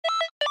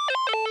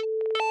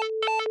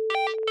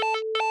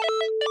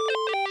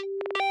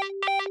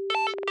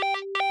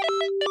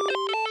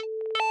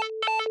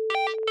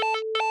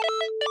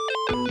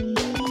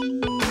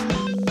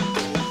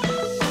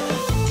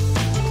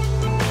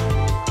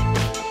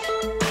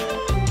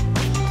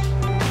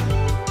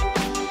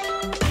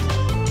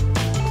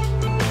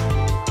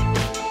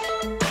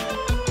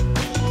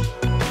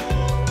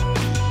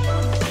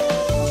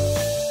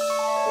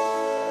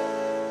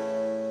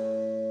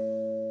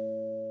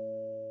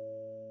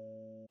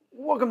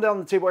Welcome down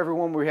the table,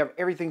 everyone. We have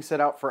everything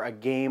set out for a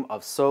game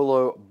of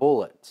solo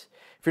bullet.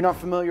 If you're not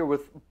familiar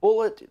with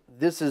bullet,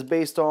 this is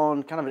based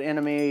on kind of an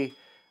anime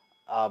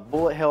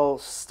bullet hell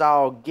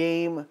style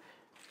game.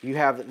 You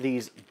have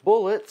these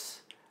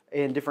bullets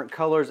in different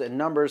colors and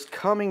numbers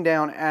coming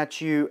down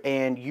at you,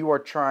 and you are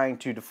trying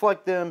to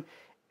deflect them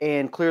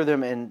and clear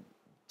them and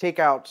take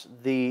out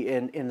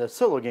in the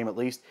solo game at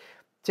least,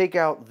 take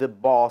out the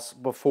boss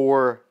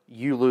before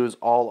you lose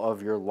all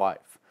of your life.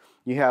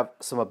 You have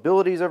some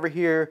abilities over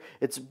here.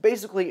 It's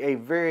basically a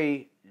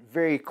very,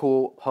 very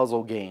cool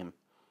puzzle game.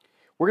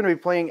 We're going to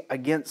be playing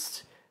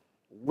against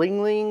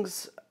Ling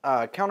Ling's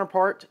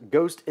counterpart,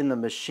 Ghost in the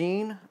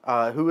Machine,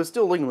 who is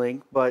still Ling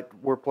Ling, but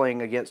we're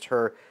playing against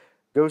her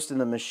Ghost in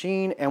the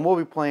Machine, and we'll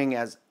be playing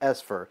as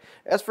Esper.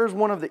 Esper is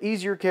one of the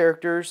easier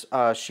characters.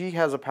 She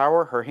has a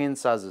power. Her hand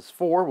size is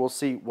 4. We'll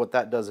see what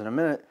that does in a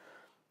minute.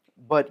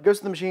 But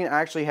Ghost in the Machine,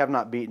 I actually have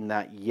not beaten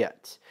that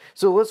yet.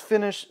 So let's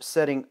finish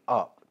setting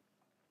up.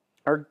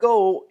 Our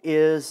goal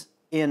is,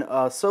 in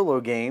a solo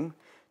game,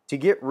 to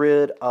get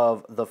rid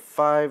of the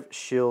 5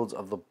 shields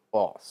of the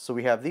boss. So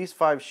we have these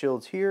 5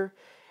 shields here,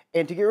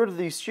 and to get rid of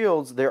these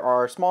shields, there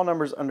are small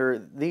numbers under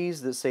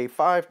these that say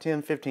 5,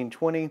 10, 15,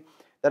 20.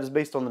 That is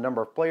based on the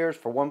number of players.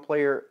 For one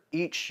player,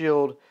 each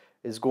shield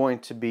is going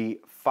to be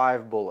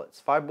 5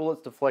 bullets. 5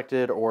 bullets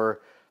deflected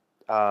or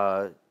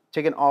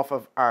taken off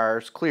of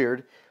ours,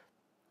 cleared.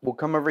 We'll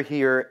come over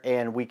here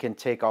and we can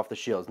take off the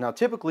shields. Now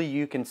typically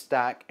you can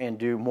stack and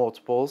do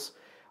multiples.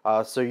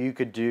 So you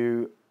could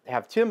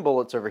have 10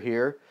 bullets over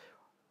here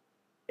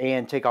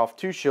and take off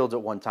 2 shields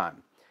at one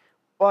time.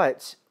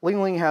 But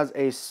Ling Ling has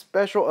a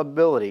special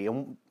ability,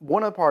 and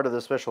one part of the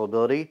special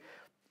ability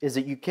is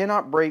that you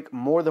cannot break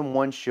more than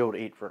 1 shield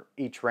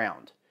each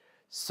round.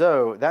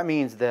 So that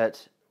means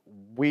that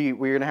we're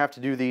going to have to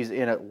do these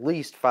in at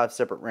least 5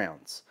 separate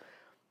rounds.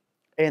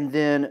 And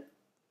then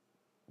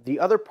the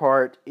other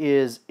part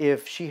is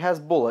if she has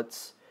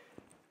bullets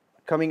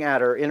coming at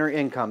her, in or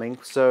incoming,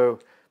 so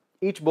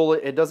each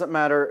bullet, it doesn't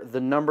matter the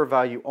number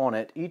value on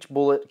it, each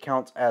bullet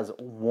counts as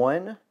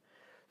 1.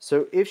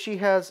 So if she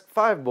has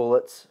 5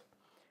 bullets,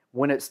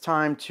 when it's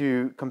time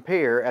to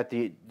compare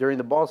during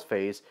the boss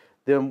phase,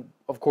 then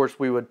of course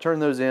we would turn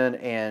those in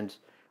and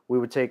we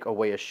would take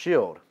away a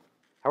shield.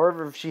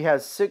 However, if she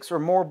has 6 or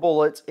more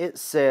bullets, it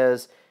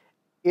says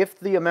if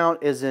the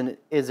amount is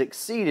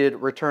exceeded,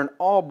 return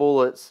all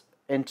bullets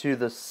into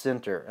the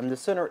center, and the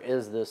center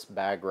is this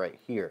bag right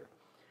here.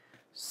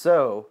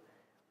 So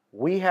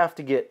we have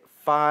to get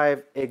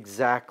 5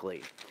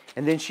 exactly,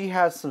 and then she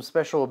has some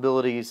special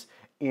abilities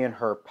in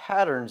her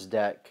patterns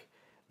deck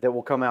that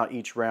will come out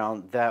each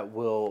round that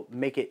will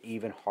make it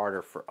even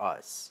harder for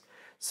us.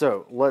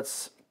 So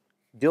let's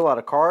deal out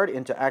a card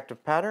into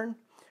active pattern.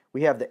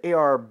 We have the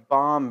AR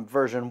Bomb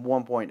version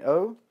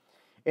 1.0,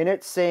 and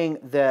it's saying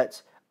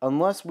that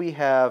unless we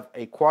have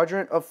a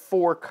quadrant of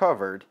 4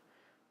 covered,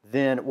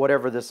 then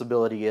whatever this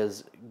ability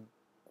is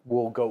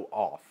will go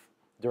off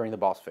during the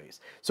boss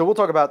phase. So we'll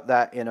talk about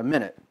that in a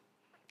minute.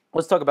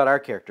 Let's talk about our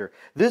character.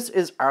 This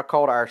is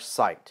called our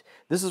sight.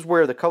 This is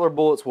where the color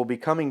bullets will be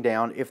coming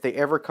down. If they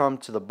ever come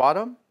to the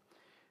bottom,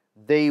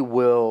 they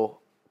will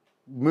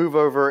move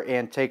over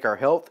and take our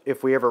health.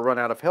 If we ever run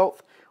out of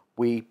health,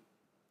 we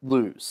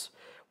lose.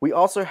 We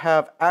also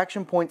have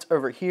action points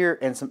over here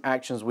and some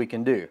actions we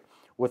can do.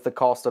 With the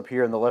cost up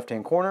here in the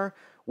left-hand corner,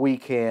 we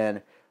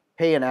can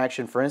pay an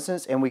action, for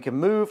instance, and we can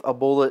move a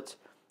bullet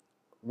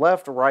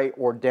left, right,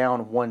 or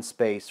down 1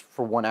 space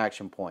for 1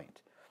 action point.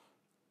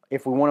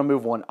 If we want to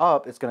move one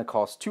up, it's going to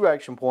cost 2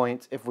 action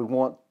points. If we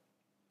want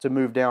to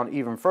move down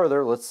even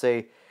further, let's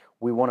say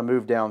we want to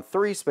move down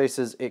 3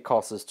 spaces, it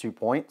costs us 2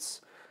 points.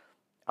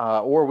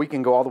 Or we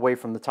can go all the way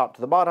from the top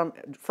to the bottom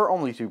for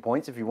only 2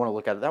 points if you want to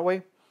look at it that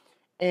way.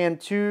 And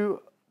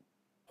 2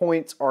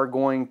 points are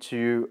going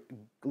to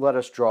let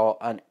us draw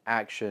an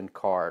action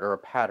card or a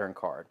pattern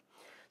card.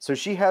 So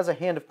she has a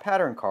hand of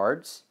pattern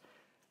cards,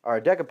 or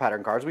a deck of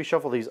pattern cards. We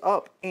shuffle these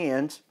up,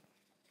 and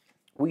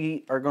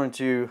we are going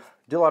to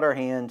deal out our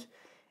hand,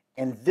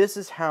 and this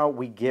is how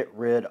we get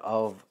rid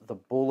of the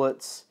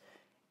bullets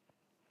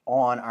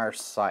on our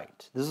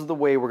sight. This is the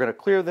way we're going to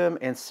clear them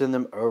and send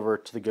them over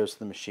to the Ghost of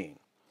the Machine.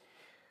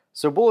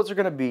 So bullets are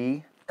going to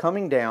be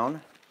coming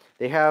down.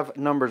 They have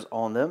numbers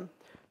on them.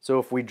 So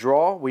if we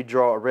draw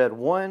a red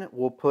 1.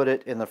 We'll put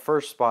it in the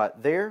first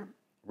spot there,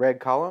 red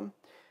column.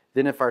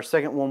 Then if our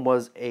second one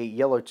was a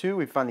yellow 2,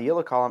 we find the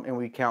yellow column and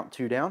we count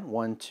 2 down,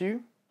 1, 2.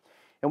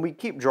 And we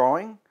keep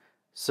drawing.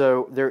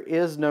 So there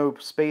is no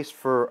space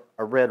for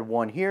a red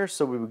 1 here,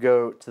 so we would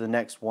go to the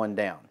next one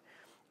down.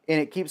 And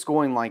it keeps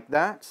going like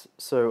that.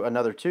 So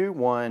another 2,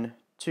 1,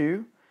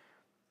 2,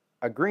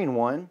 a green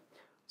 1.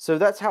 So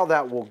that's how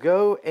that will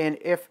go. And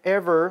if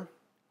ever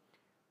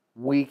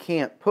we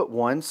can't put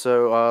 1,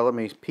 so let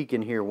me peek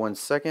in here 1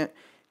 second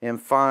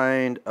and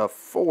find a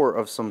 4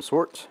 of some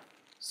sort.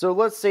 So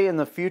let's say in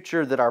the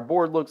future that our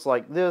board looks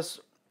like this,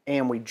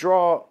 and we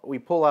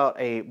pull out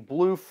a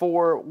blue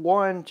 4,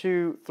 1,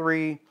 2,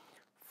 3,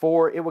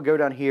 4. It will go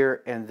down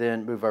here and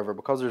then move over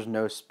because there's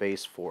no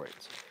space for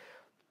it.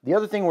 The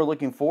other thing we're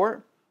looking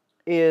for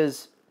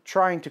is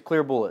trying to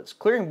clear bullets.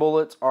 Clearing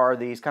bullets are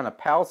these kind of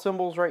PAL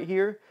symbols right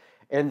here,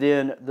 and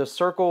then the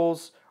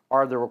circles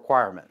are the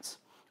requirements.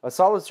 A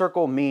solid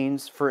circle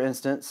means, for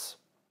instance,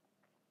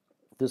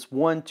 this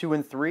 1, 2,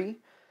 and 3.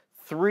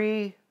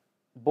 3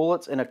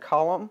 bullets in a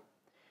column.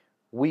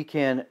 We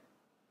can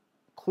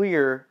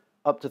clear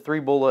up to 3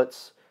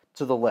 bullets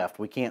to the left.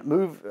 We can't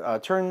move,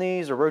 turn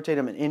these or rotate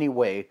them in any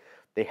way.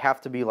 They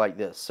have to be like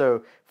this.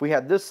 So if we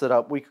had this set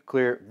up, we could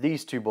clear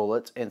these 2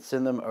 bullets and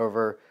send them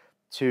over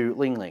to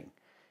Ling Ling.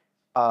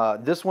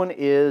 This one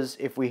is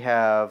if we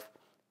have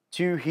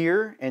 2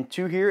 here and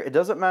 2 here. It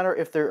doesn't matter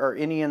if there are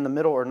any in the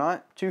middle or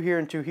not. 2 here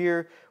and 2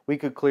 here. We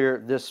could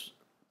clear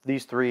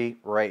these 3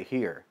 right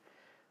here.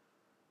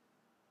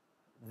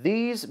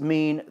 These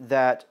mean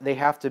that they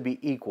have to be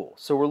equal.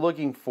 So we're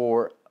looking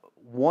for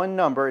one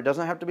number. It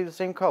doesn't have to be the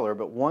same color,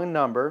 but one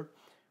number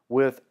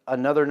with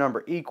another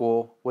number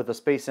equal with a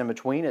space in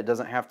between. It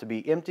doesn't have to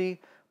be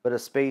empty, but a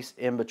space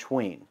in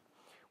between.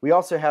 We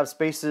also have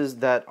spaces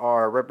that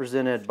are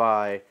represented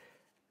by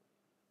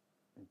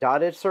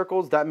dotted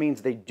circles. That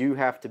means they do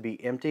have to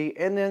be empty,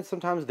 and then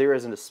sometimes there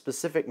isn't a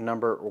specific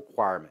number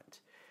requirement,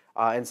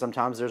 and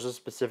sometimes there's a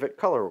specific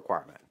color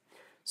requirement.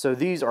 So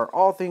these are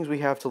all things we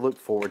have to look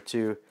forward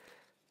to.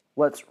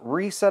 Let's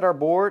reset our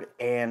board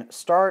and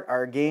start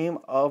our game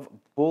of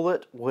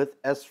Bullet with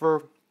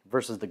Esper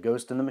versus the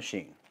Ghost in the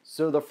Machine.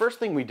 So the first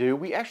thing we do,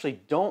 we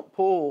actually don't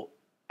pull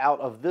out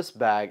of this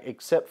bag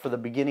except for the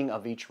beginning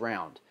of each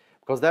round,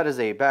 because that is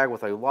a bag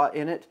with a lot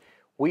in it.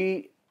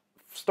 We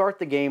start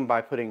the game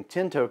by putting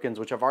 10 tokens,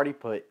 which I've already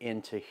put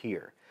into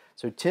here.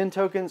 So 10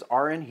 tokens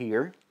are in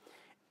here,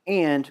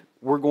 and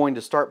we're going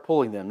to start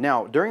pulling them.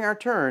 Now, during our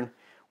turn,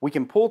 we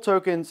can pull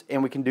tokens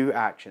and we can do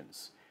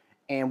actions.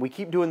 And we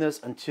keep doing this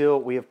until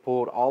we have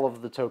pulled all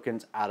of the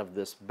tokens out of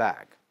this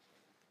bag.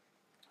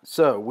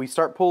 So we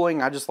start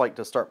pulling. I just like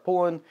to start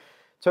pulling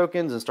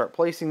tokens and start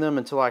placing them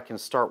until I can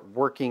start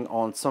working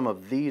on some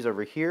of these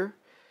over here.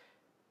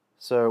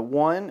 So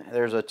 1,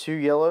 there's a 2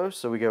 yellow,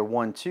 so we go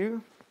 1,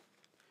 2.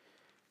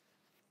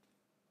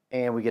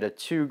 And we get a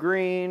 2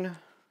 green.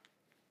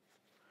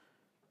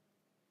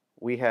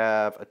 We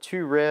have a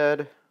 2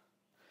 red.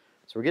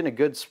 So we're getting a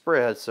good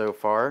spread so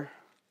far.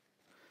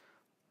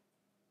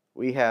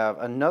 We have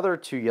another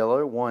 2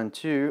 yellow, 1,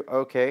 2.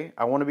 Okay,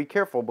 I want to be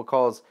careful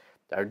because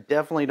I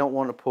definitely don't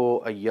want to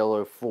pull a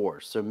yellow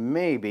 4. So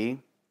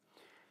maybe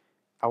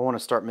I want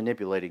to start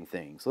manipulating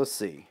things. Let's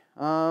see.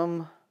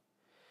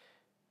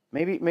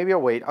 Maybe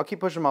I'll wait. I'll keep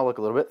pushing my luck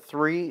a little bit.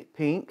 3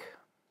 pink.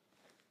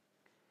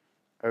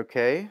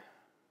 Okay.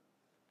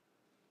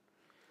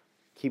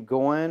 Keep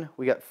going.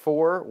 We got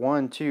 4.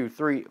 1, 2,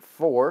 3,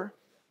 4.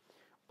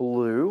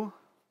 Blue.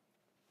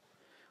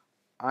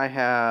 I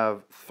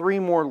have 3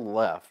 more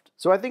left.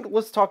 So I think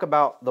let's talk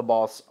about the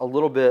boss a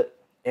little bit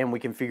and we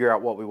can figure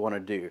out what we want to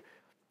do.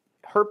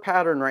 Her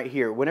pattern right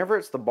here, whenever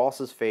it's the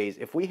boss's phase,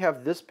 if we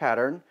have this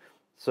pattern,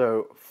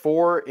 so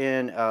 4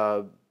 in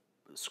a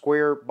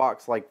square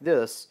box like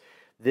this,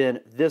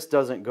 then this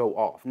doesn't go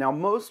off. Now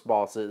most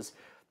bosses,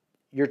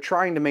 you're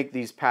trying to make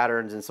these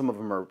patterns, and some of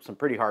them are some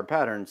pretty hard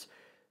patterns,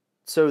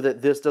 so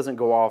that this doesn't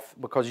go off,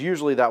 because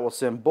usually that will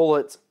send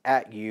bullets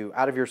at you,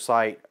 out of your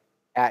sight,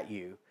 at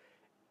you,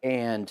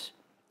 and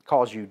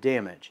cause you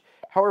damage.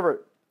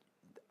 However,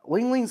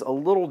 Ling Ling's a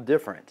little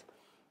different.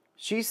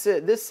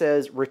 This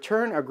says,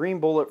 return a green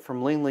bullet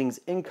from Ling Ling's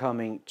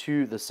incoming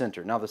to the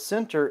center. Now the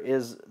center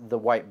is the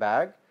white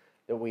bag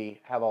that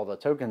we have all the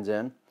tokens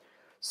in.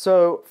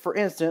 So for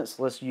instance,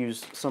 let's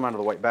use some out of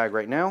the white bag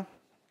right now.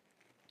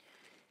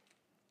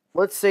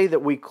 Let's say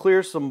that we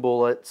clear some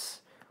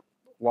bullets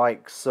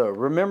like so.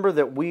 Remember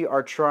that we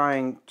are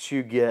trying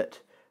to get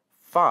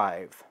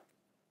 5.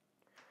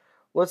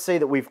 Let's say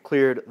that we've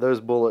cleared those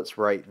bullets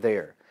right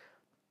there.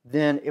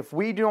 Then if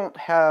we don't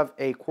have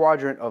a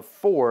quadrant of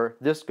 4,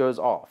 this goes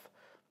off.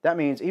 That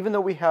means even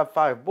though we have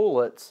 5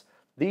 bullets,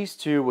 these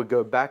 2 would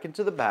go back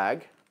into the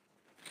bag,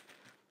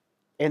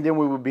 and then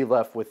we would be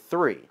left with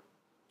 3.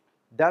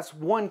 That's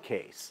one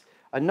case.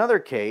 Another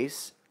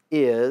case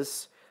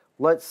is,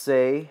 let's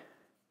say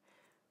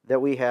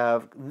that we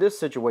have this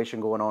situation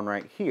going on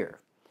right here.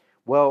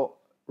 Well,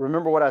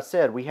 remember what I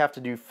said, we have to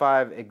do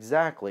 5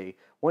 exactly.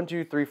 1,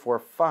 2, 3, 4,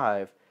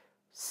 5,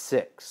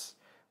 6.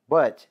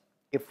 But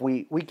if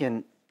we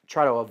can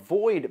try to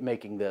avoid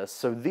making this,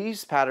 so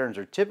these patterns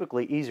are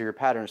typically easier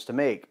patterns to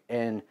make,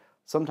 and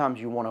sometimes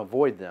you want to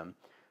avoid them,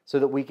 so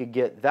that we could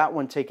get that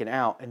one taken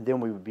out, and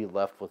then we would be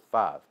left with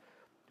 5.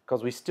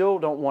 Because we still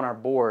don't want our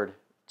board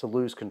to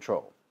lose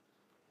control.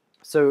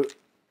 So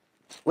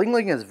Ling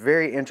Ling is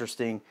very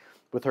interesting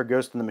with her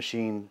Ghost in the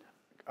Machine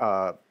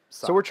side.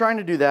 So we're trying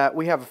to do that.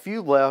 We have a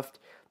few left.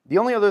 The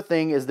only other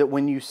thing is that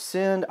when you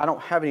send, I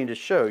don't have any to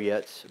show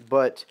yet,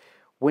 but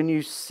when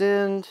you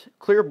send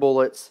clear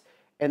bullets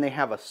and they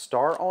have a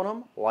star on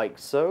them, like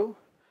so.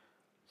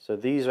 So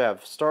these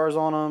have stars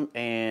on them,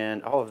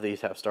 and all of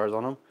these have stars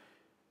on them.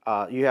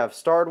 You have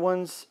starred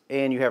ones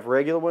and you have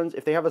regular ones.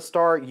 If they have a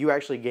star, you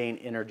actually gain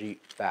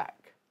energy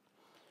back.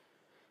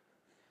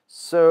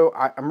 So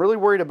I'm really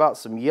worried about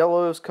some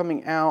yellows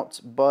coming out,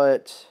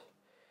 but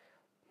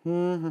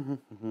I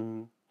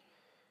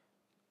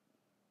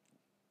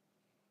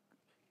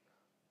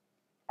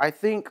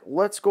think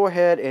let's go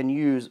ahead and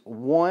use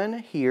 1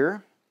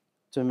 here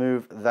to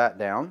move that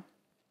down.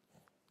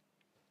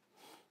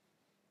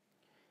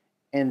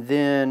 And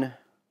then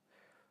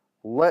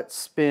let's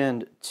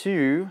spend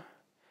 2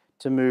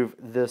 to move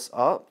this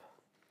up.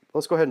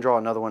 Let's go ahead and draw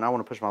another one. I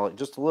want to push my luck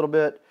just a little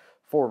bit.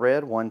 4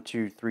 red. 1,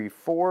 2, 3,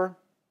 4.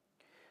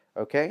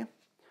 Okay.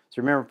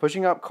 So remember,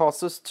 pushing up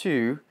costs us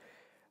 2.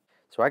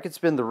 So I could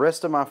spend the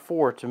rest of my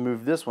 4 to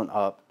move this one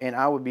up, and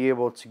I would be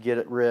able to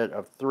get rid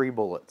of 3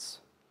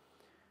 bullets.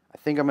 I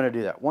think I'm going to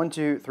do that. 1,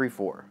 2, 3,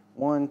 4.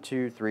 1,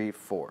 2, 3,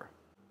 4.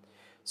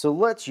 So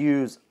let's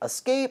use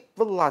escape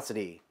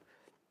velocity.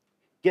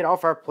 Get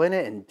off our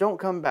planet and don't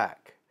come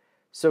back.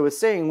 So it's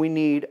saying we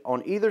need,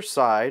 on either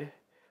side,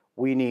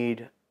 we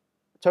need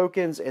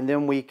tokens, and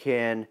then we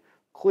can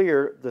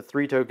clear the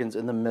 3 tokens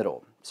in the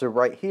middle. So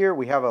right here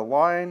we have a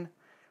line.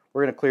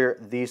 We're going to clear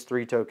these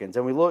 3 tokens.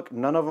 And we look,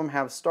 none of them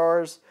have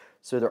stars,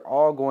 so they're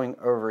all going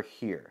over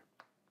here.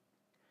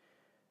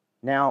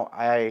 Now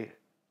I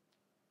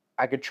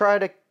could try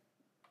to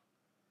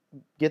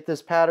get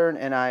this pattern,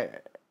 and I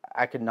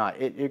could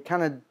not. It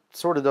kind of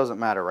sort of doesn't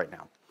matter right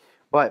now.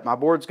 But my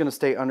board's going to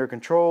stay under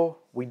control.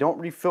 We don't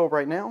refill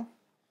right now.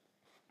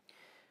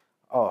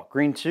 Oh,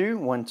 green 2,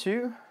 1,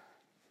 2.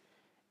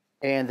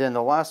 And then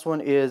the last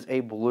one is a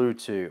blue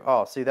 2.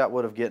 Oh, see, that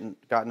would have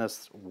gotten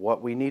us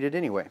what we needed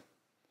anyway.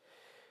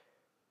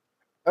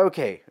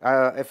 Okay,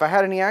 if I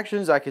had any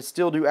actions, I could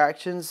still do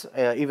actions,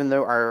 even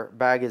though our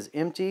bag is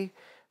empty.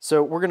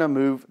 So we're going to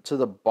move to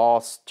the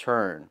boss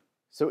turn.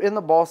 So in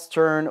the boss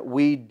turn,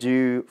 we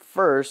do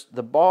first,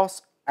 the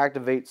boss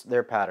activates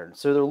their pattern.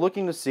 So they're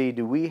looking to see,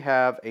 do we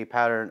have a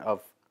pattern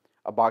of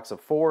a box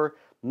of 4?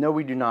 No,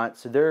 we do not.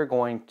 So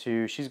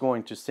she's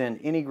going to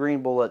send any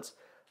green bullets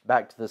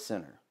back to the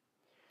center.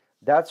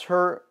 That's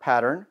her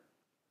pattern.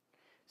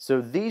 So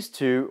these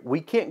 2,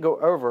 we can't go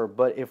over,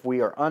 but if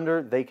we are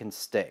under, they can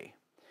stay.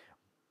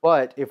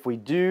 But if we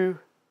do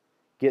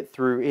get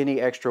through,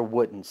 any extra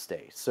wouldn't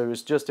stay. So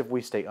it's just if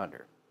we stay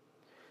under.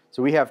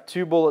 So we have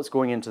 2 bullets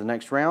going into the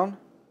next round.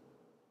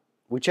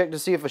 We check to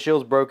see if a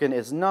shield's broken.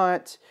 It's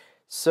not.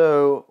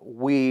 So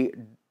we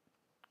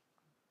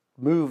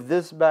move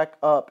this back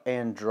up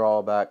and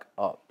draw back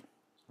up.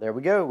 There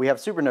we go. We have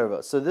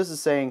supernova. So this is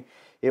saying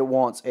it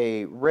wants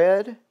a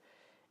red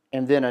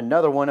and then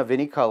another one of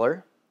any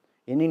color,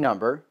 any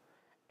number,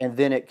 and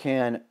then it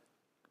can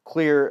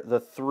clear the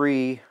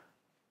 3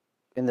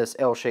 in this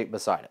L shape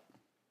beside it.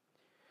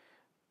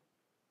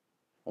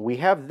 We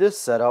have this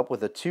set up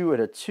with a 2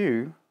 and a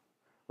 2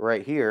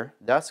 right here.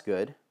 That's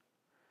good.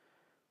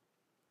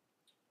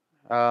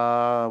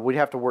 We'd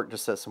have to work to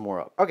set some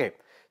more up. Okay,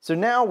 so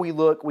now we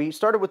look, we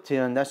started with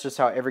 10. That's just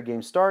how every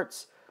game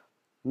starts.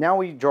 Now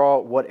we draw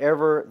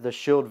whatever the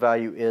shield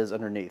value is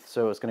underneath.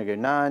 So it's going to go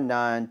 9,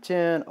 9,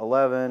 10,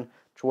 11,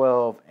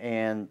 12,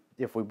 and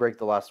if we break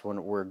the last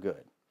one, we're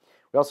good.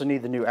 We also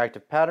need the new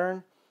active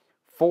pattern.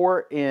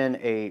 4 in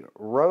a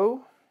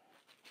row.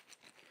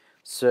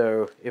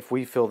 So if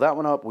we fill that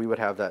one up, we would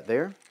have that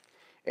there.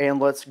 And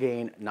let's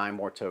gain 9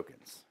 more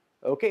tokens.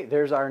 Okay,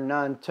 there's our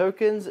 9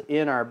 tokens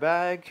in our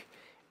bag.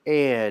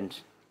 And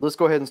let's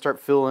go ahead and start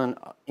filling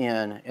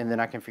in, and then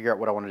I can figure out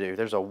what I want to do.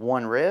 There's a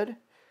 1 red.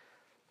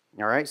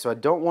 All right, so I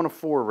don't want a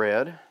 4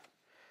 red.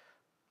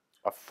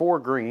 A 4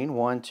 green.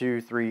 1,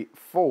 2, 3,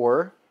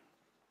 4.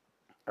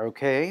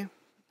 Okay,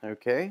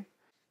 okay.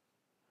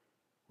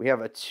 We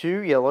have a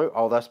 2 yellow.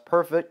 Oh, that's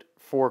perfect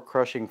for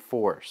crushing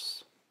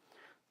force.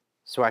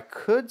 So I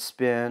could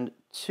spend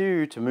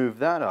 2 to move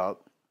that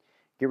up.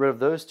 Get rid of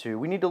those 2.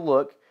 We need to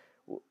look.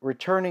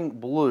 Returning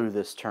blue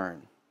this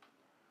turn.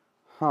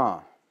 Huh.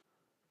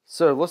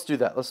 So let's do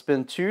that. Let's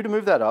spend 2 to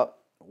move that up.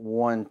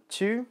 1,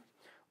 2.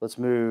 Let's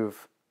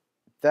move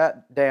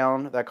that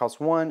down. That costs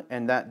 1.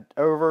 And that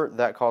over.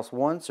 That costs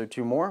 1. So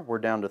 2 more. We're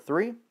down to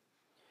 3.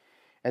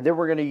 And then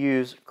we're going to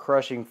use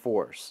crushing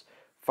force.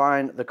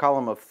 Find the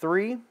column of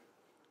 3.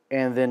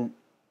 And then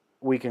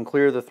we can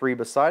clear the 3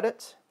 beside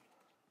it.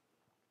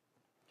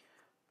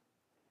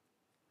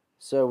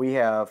 So we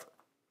have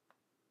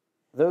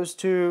those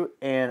 2,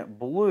 and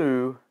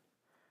blue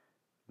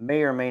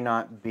may or may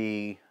not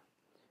be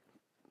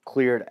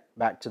cleared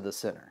back to the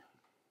center.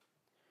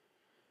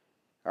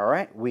 All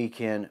right, we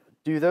can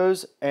do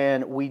those,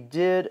 and we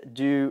did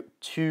do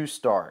 2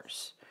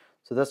 stars.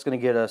 So that's going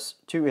to get us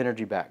 2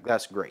 energy back.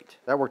 That's great.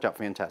 That worked out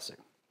fantastic.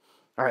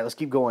 All right, let's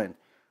keep going.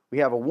 We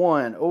have a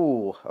 1.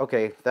 Oh,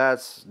 okay,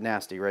 that's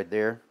nasty right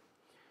there.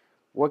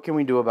 What can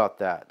we do about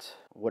that?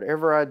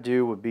 Whatever I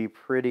do would be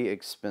pretty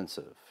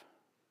expensive.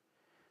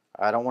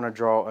 I don't want to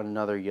draw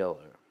another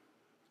yellow.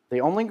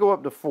 They only go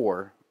up to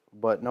 4,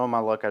 but knowing my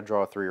luck, I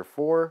draw 3 or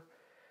 4.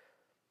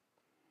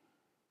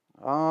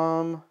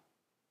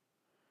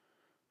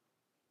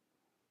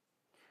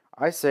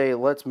 I say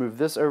let's move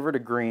this over to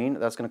green.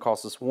 That's going to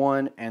cost us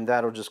 1, and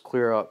that'll just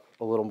clear up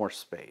a little more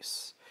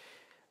space.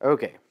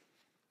 Okay.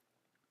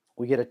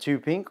 We get a 2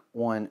 pink.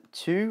 1,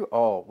 2.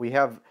 Oh, we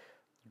have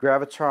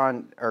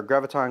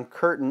graviton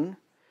curtain.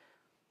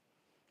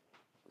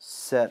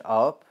 set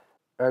up.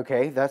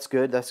 Okay, that's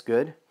good, that's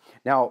good.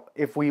 Now,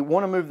 if we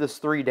want to move this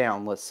 3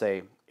 down, let's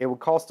say, it would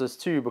cost us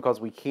 2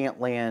 because we can't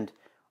land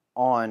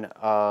on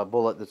a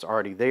bullet that's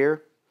already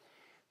there.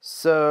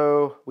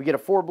 So we get a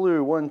 4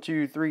 blue. 1,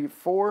 2, 3,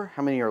 4.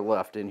 How many are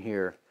left in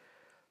here?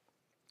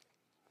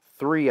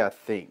 3, I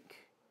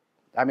think.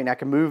 I mean, I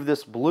can move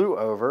this blue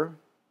over.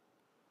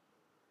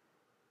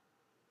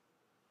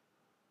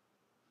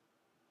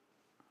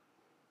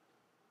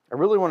 I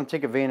really want to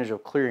take advantage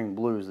of clearing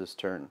blues this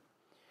turn.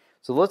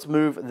 So let's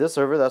move this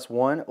over. That's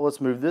 1.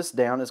 Let's move this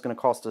down. It's going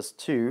to cost us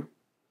 2.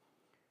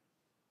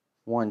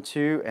 1,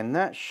 2. And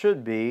that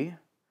should be,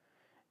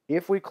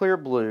 if we clear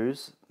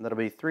blues, that'll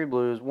be 3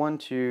 blues. 1,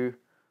 2,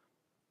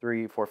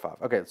 3, 4, 5.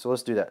 Okay, so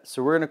let's do that.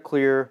 So we're going to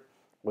clear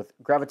with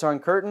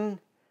Graviton Curtain.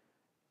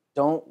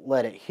 Don't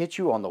let it hit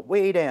you on the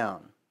way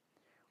down.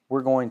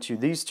 We're going to,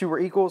 these two are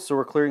equal, so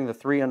we're clearing the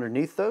 3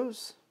 underneath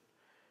those.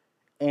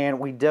 And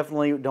we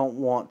definitely don't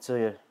want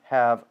to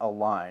have a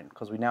line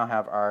because we now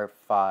have our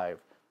 5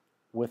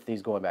 with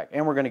these going back.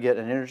 And we're going to get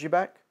an energy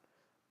back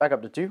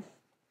up to 2.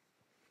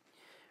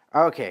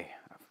 Okay,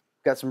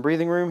 got some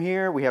breathing room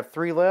here. We have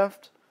 3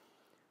 left.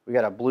 We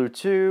got a blue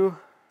 2.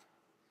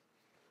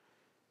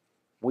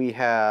 We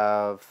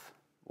have,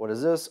 what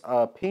is this?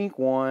 A pink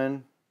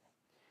 1.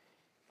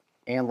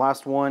 And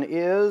last one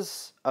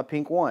is a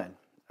pink 1.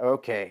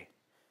 Okay,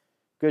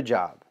 good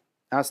job.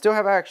 Now I still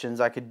have actions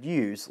I could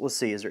use. Let's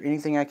see, is there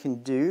anything I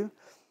can do?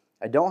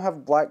 I don't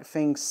have black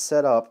things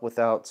set up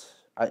without,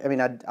 I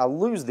mean, I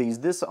lose these.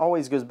 This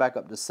always goes back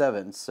up to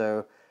 7,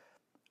 so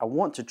I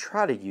want to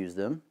try to use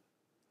them.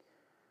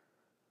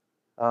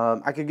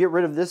 I could get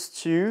rid of this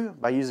 2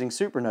 by using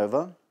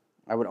Supernova.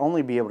 I would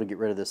only be able to get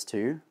rid of this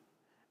 2.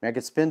 I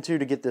could spend 2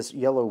 to get this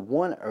yellow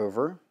 1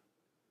 over.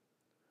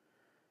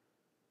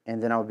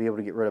 And then I would be able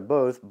to get rid of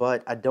both,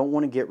 but I don't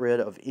want to get rid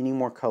of any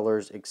more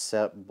colors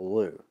except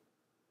blue.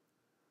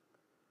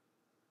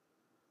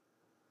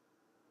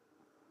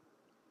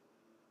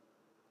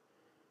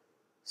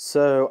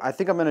 So I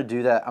think I'm going to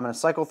do that. I'm going to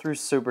cycle through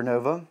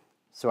Supernova.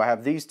 So I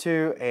have these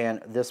 2,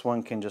 and this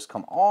one can just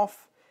come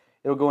off.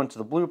 It'll go into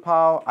the blue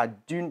pile. I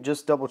do,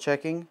 just double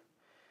checking,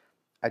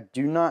 I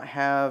do not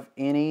have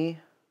any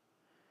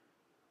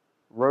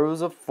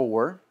rows of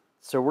 4,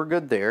 so we're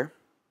good there.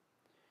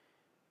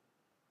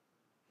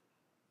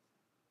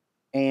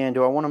 And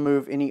do I want to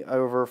move any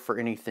over for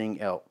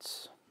anything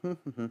else? I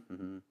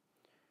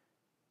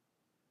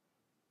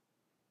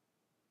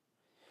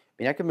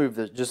mean, I could move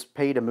this, just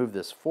pay to move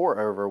this 4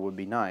 over would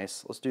be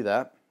nice. Let's do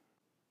that.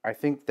 I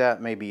think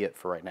that may be it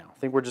for right now. I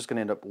think we're just going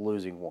to end up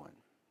losing 1.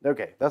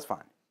 Okay, that's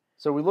fine.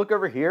 So we look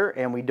over here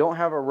and we don't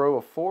have a row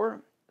of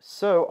 4.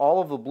 So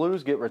all of the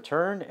blues get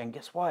returned, and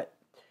guess what?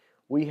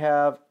 We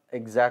have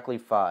exactly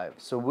 5.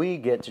 So we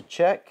get to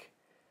check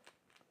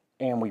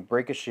and we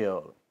break a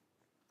shield.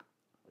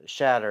 It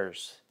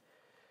shatters.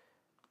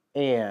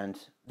 And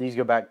these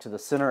go back to the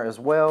center as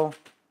well.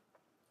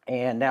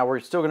 And now we're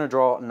still going to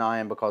draw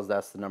 9 because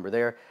that's the number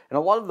there. And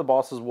a lot of the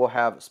bosses will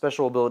have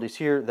special abilities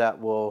here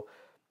that will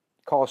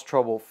cause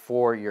trouble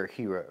for your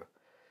hero.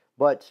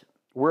 But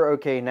we're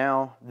okay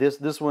now.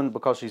 This one,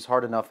 because she's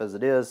hard enough as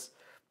it is,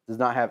 does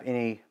not have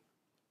any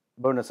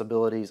bonus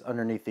abilities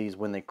underneath these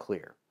when they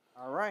clear.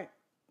 Alright,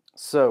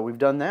 so we've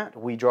done that.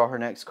 We draw her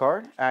next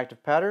card.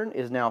 Active pattern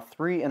is now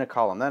 3 in a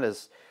column. That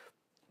is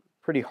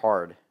pretty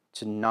hard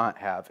to not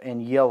have.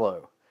 And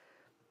yellow.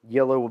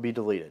 Yellow will be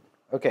deleted.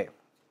 Okay.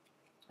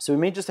 So we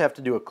may just have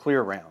to do a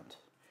clear round,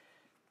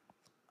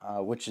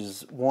 which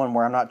is one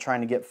where I'm not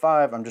trying to get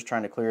 5, I'm just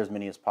trying to clear as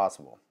many as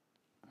possible.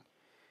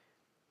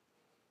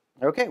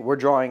 Okay, we're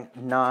drawing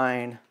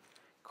 9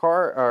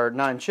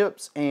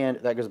 chips, and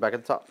that goes back at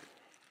the top.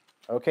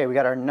 Okay, we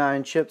got our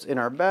 9 chips in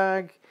our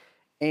bag,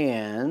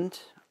 and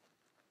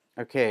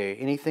okay,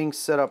 anything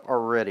set up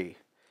already?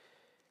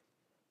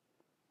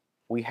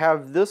 We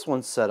have this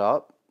one set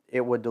up.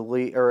 It would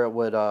delete, or it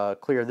would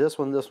clear this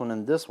one,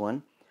 and this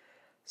one.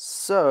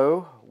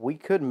 So we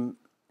could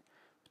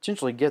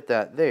potentially get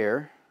that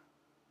there.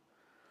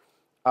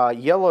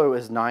 Yellow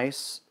is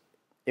nice.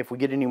 If we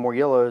get any more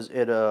yellows,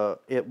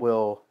 it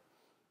will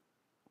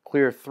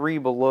clear 3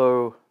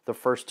 below the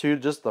first 2.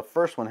 Just the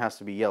first one has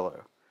to be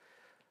yellow.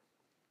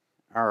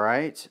 All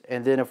right,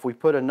 and then if we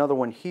put another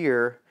one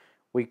here,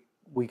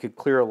 we could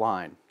clear a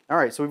line. All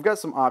right, so we've got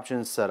some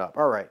options set up.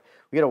 All right,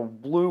 we get a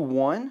blue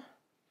 1.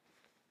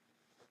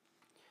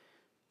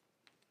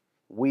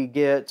 We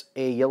get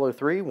a yellow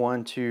 3.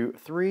 1, 2,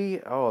 3.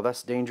 Oh,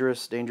 that's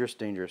dangerous, dangerous,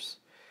 dangerous.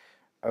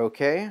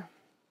 Okay.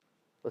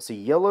 Let's see.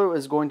 Yellow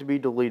is going to be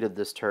deleted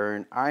this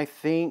turn. I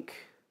think,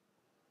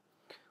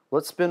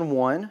 let's spend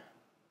 1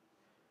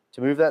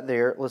 to move that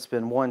there. Let's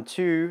spend 1,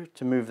 2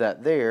 to move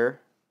that there.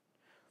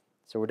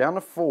 So we're down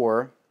to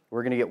 4.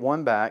 We're going to get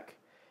 1 back.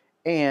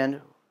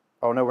 And,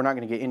 oh no, we're not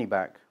going to get any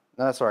back.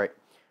 No, that's all right.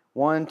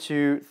 1,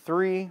 2,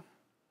 3.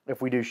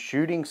 If we do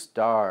Shooting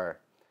Star,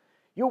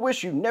 you'll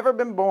wish you'd never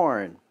been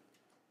born.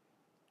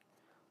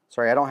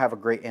 Sorry, I don't have a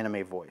great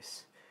anime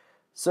voice.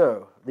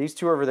 So, these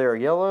 2 over there are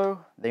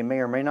yellow. They may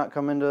or may not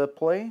come into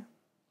play.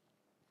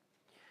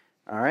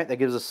 All right, that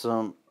gives us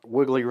some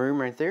wiggly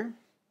room right there.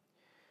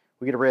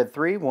 We get a red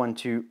 3, 1,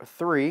 2,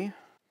 3.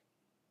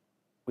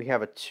 We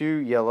have a 2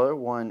 yellow,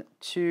 1,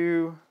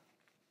 2.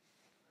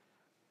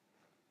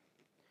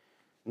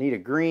 Need a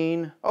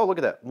green. Oh, look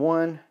at that.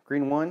 1,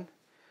 green 1.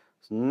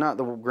 It's not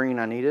the green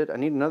I needed. I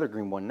need another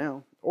green 1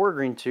 now. Or a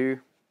green 2.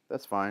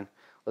 That's fine.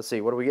 Let's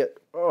see. What do we get?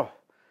 Oh,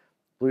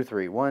 blue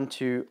 3. 1,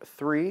 2,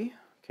 3.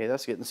 Okay,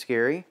 that's getting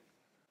scary.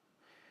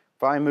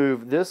 If I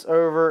move this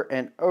over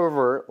and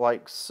over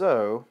like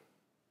so,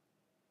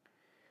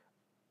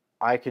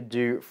 I could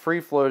do free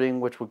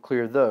floating, which would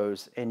clear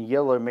those, and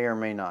yellow may or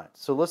may not.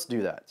 So let's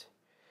do that.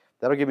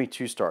 That'll give me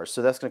 2 stars.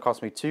 So that's going to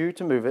cost me 2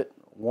 to move it.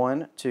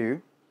 1,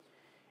 2.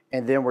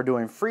 And then we're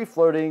doing free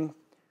floating,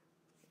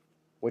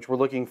 which we're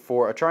looking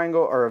for a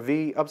triangle or a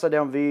V, upside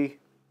down V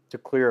to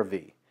clear a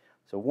V.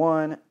 So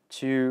 1,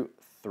 2,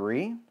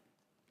 3.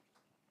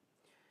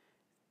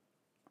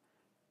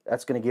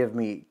 That's going to give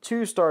me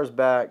 2 stars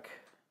back.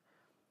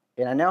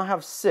 And I now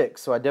have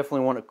 6, so I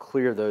definitely want to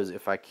clear those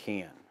if I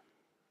can.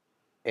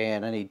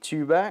 And I need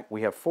 2 back.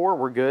 We have 4.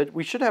 We're good.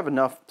 We should have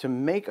enough to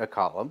make a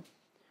column.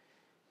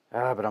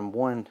 But I'm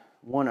one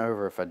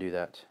over if I do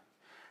that.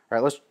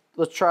 All right,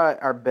 let's try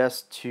our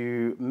best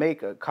to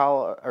make a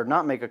column, or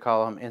not make a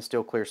column, and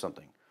still clear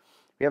something.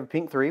 We have a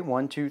pink 3.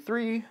 1, 2,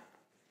 3.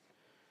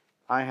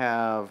 I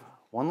have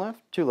 1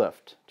 left, 2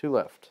 left, 2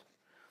 left.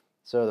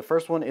 So the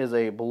first one is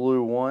a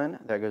blue 1.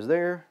 That goes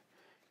there.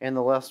 And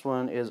the last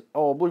one is,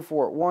 oh, blue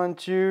 4. 1,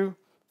 2,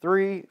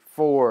 3,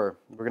 4.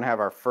 We're going to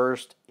have our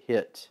first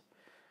hit.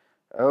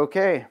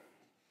 Okay.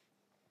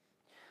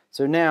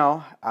 So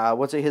now,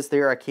 once it hits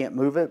there, I can't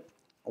move it.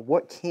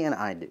 What can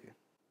I do?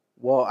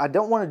 Well, I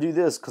don't want to do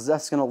this because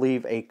that's going to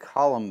leave a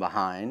column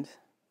behind.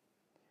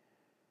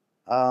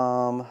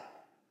 I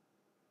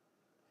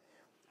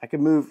could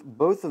move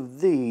both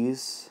of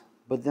these,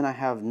 but then I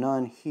have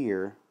none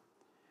here.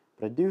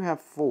 But I do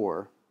have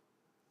 4.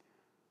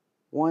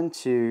 1,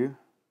 2,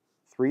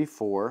 3,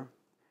 4.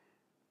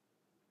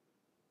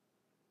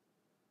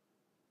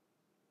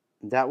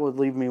 That would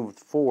leave me with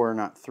 4,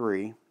 not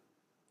 3.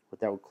 But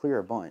that would clear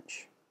a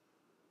bunch.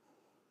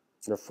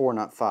 Or 4,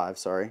 not 5,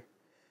 sorry.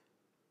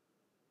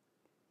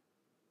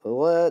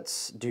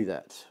 Let's do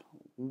that.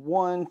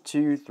 1,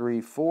 2, 3,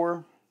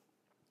 4.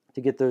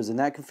 To get those in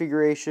that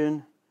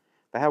configuration.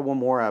 If I had one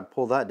more, I'd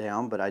pull that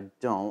down, but I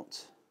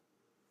don't.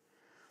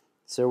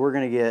 So we're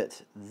going to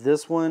get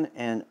this one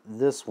and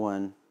this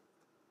one.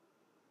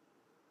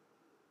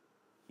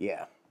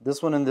 Yeah,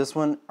 this one and this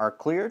one are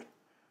cleared.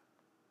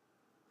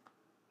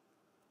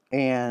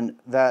 And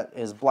that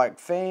is Black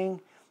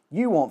Fang.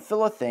 You won't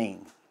feel a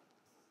thing.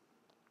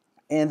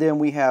 And then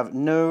we have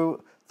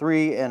no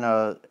 3 in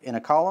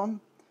a column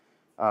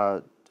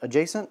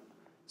adjacent.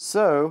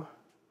 So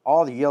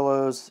all the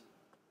yellows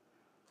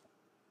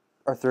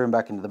are thrown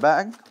back into the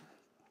bag.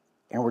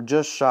 And we're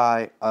just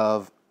shy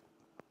of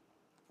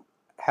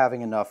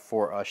having enough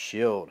for a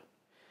shield.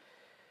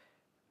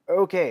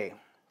 Okay,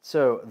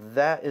 so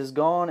that is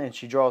gone, and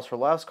she draws her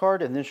last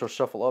card, and then she'll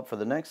shuffle up for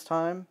the next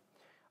time.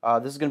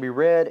 This is going to be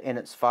red, and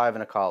it's 5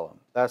 in a column.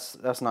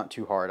 That's not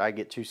too hard. I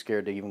get too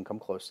scared to even come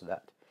close to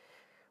that.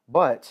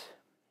 But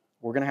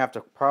we're going to have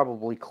to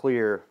probably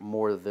clear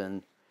more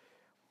than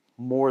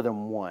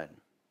one.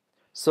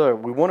 So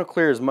we want to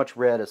clear as much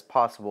red as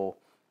possible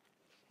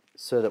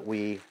so that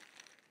we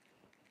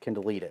can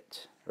delete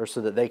it, or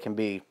so that they can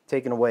be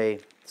taken away.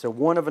 So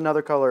 1 of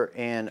another color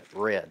and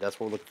red. That's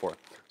what we're looking for.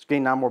 Let's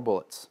gain 9 more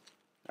bullets.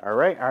 All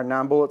right, our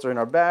 9 bullets are in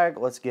our bag.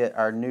 Let's get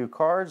our new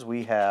cards.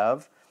 We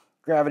have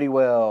Gravity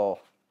Well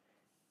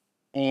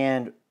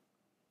and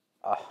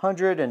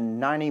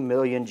 190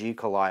 million G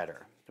Collider.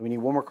 We need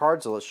 1 more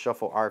card, so let's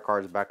shuffle our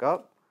cards back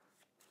up.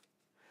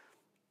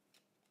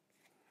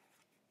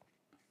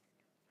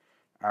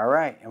 All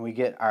right, and we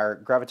get our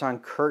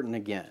Graviton Curtain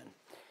again.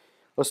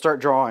 Let's start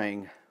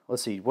drawing.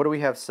 Let's see, what do we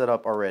have set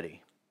up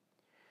already?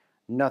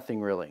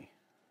 Nothing really.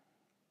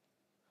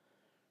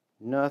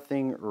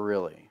 Nothing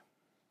really.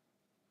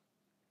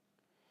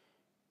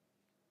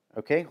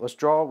 Okay, let's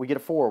draw. We get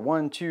a 4.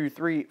 1, 2,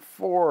 3,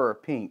 4.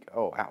 Pink.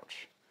 Oh,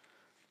 ouch.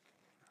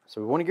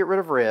 So we want to get rid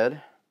of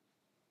red.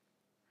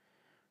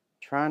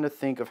 Trying to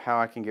think of how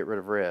I can get rid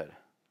of red.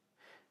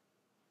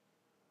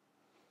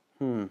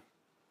 1,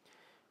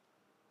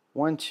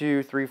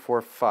 2, 3,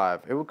 4,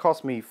 5. It would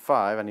cost me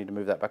 5. I need to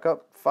move that back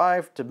up.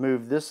 5 to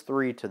move this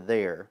 3 to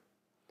there.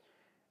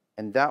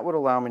 And that would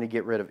allow me to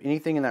get rid of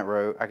anything in that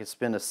row. I could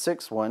spend a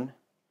 6th one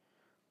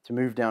to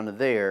move down to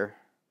there.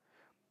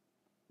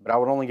 But I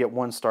would only get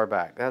 1 star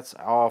back. That's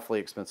awfully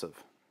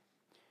expensive.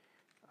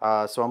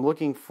 So I'm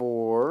looking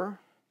for,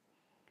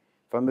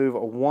 if I move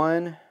a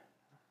 1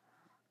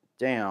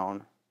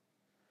 down.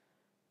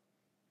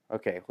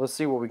 Okay, let's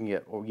see what we can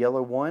get. Oh,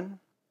 yellow 1.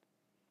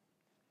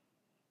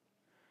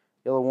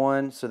 Yellow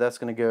 1, so that's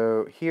going to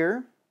go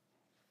here.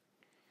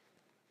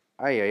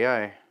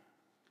 Ay.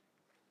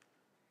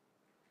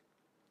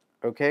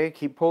 Okay,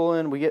 keep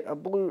pulling. We get a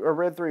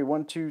red 3.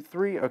 1, 2,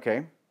 3.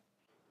 Okay.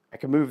 I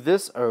can move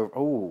this over.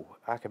 Oh,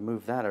 I can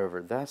move that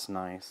over. That's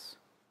nice.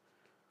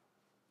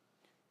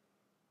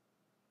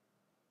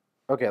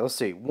 Okay, let's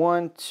see.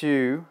 1,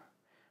 2,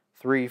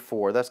 3,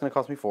 4. That's going to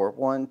cost me 4.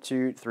 1,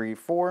 2, 3,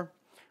 4.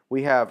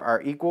 We have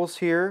our equals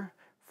here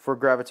for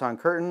Graviton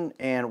Curtain,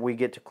 and we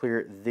get to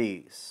clear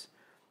these.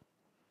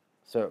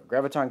 So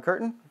Graviton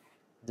Curtain,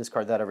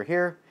 discard that over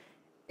here.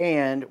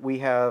 And we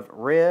have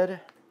red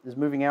is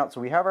moving out,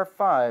 so we have our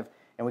 5,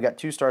 and we got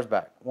 2 stars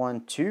back.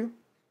 1, 2.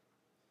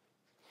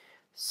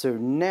 So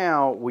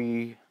now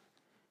we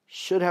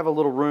should have a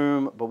little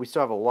room, but we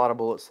still have a lot of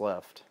bullets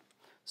left.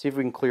 See if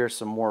we can clear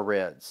some more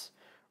reds.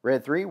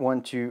 Red 3,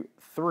 1, 2,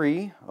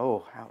 3.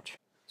 Oh, ouch.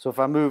 So if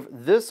I move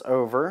this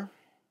over,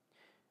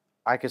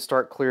 I could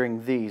start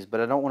clearing these,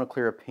 but I don't want to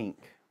clear a pink.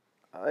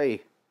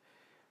 Hey.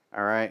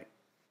 All right.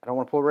 I don't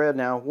want to pull red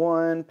now.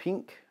 1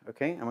 pink.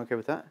 Okay, I'm okay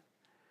with that.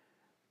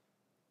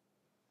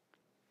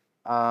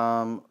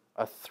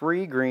 A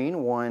 3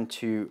 green. 1,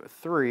 2,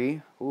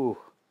 3. Ooh.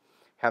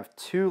 Have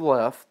 2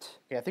 left.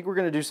 Okay, I think we're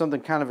going to do something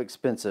kind of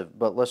expensive,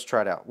 but let's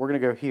try it out. We're going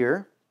to go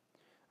here.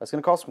 That's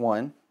going to cost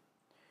 1.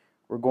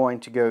 We're going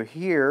to go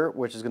here,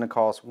 which is going to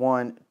cost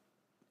 1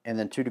 and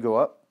then 2 to go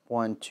up.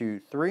 1, 2,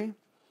 3.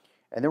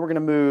 And then we're going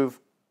to move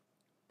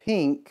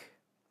pink.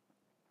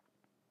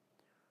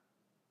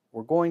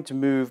 We're going to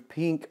move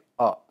pink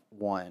up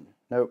 1.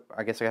 Nope,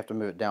 I guess I have to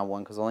move it down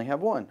 1 because I only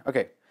have 1.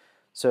 Okay,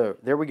 so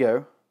there we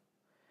go.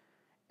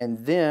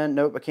 And then,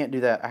 nope, I can't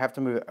do that. I have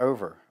to move it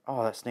over.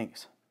 Oh, that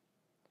stinks.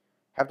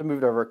 Have to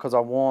move it over because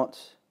I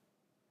want...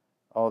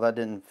 Oh, that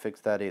didn't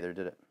fix that either,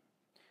 did it?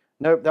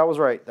 Nope, that was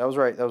right. That was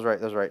right. That was right.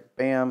 That was right.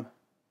 Bam.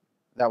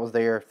 That was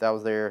there. That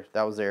was there.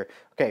 That was there.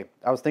 Okay,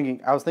 I was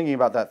thinking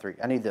about that 3.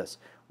 I need this.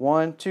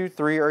 1, 2,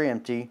 3 are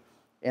empty,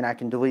 and I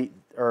can delete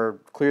or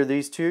clear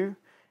these 2,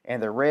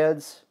 and they're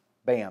reds.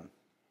 Bam.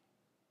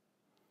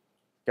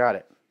 Got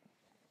it.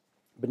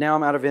 But now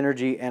I'm out of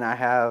energy, and I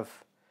have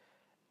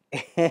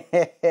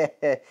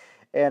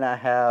and I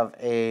have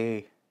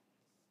a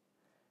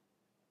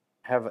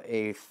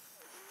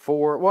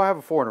 4. Well, I have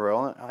a 4 in a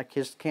row. I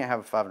just can't have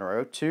a 5 in a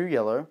row. 2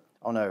 yellow.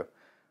 Oh no.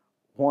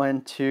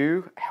 1,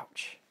 2.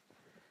 Ouch.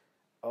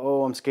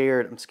 Oh, I'm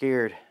scared. I'm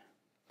scared.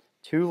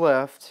 2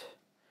 left.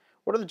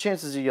 What are the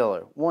chances of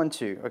yellow? 1,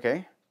 2.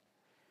 Okay.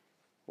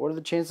 What are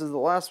the chances the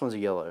last one's a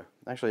yellow?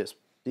 Actually, it's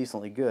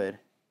decently good.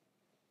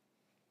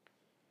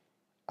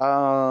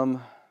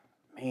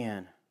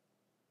 Man.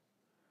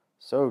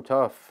 So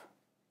tough.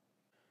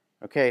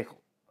 Okay,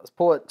 let's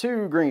pull it.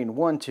 2 green.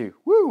 1, 2.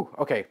 Woo!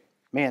 Okay.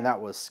 Man,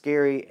 that was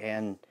scary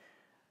and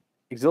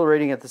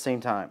exhilarating at the same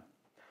time.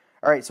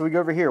 All right, so we go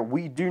over here.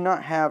 We do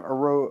not have a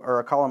row or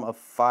a column of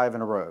 5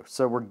 in a row,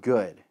 so we're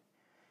good.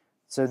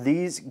 So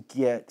these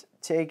get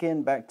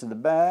taken back to the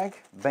bag.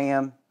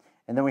 Bam.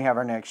 And then we have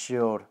our next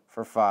shield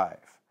for 5.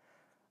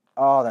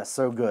 Oh, that's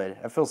so good.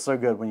 It feels so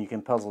good when you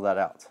can puzzle that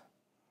out.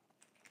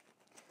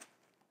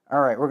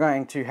 All right, we're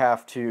going to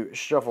have to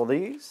shuffle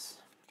these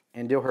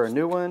and deal her a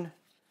new one.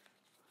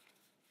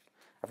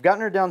 I've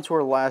gotten her down to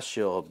her last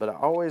shield, but I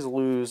always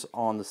lose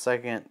on the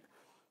second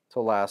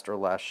to last or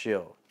last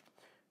shield.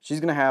 She's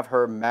going to have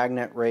her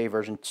Magnet Ray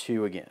version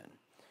 2 again.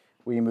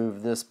 We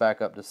move this back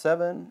up to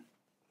 7,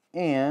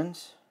 and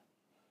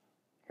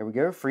here we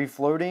go, Free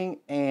Floating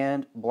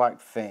and Black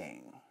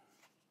Fang.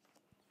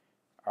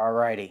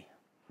 Alrighty.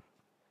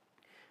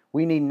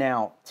 We need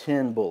now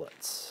 10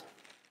 bullets.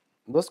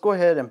 Let's go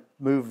ahead and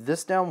move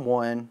this down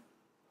 1,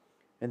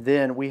 and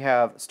then we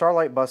have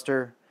Starlight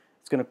Buster.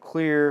 It's going to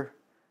clear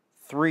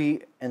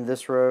 3 in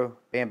this row.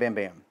 Bam, bam,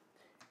 bam.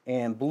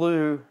 And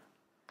blue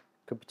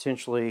could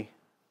potentially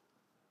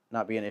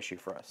not be an issue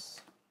for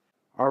us.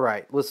 All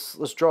right,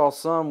 let's draw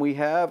some. We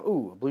have,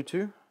 ooh, a blue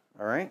 2.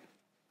 All right.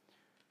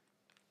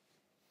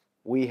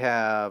 We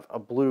have a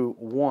blue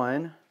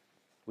 1.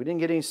 We didn't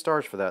get any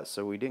stars for that,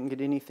 so we didn't get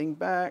anything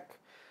back.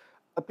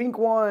 A pink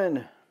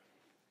 1.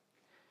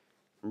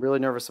 I'm really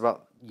nervous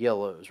about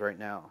yellows right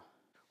now.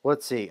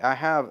 Let's see. I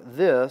have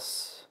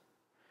this,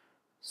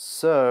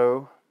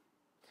 so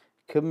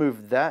could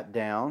move that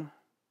down.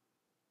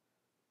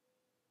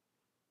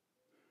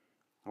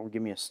 That will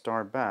give me a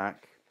star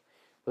back.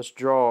 Let's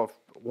draw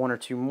 1 or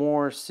 2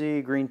 more.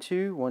 See, green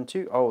 2, 1,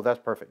 2. Oh, that's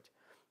perfect.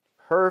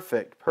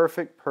 Perfect,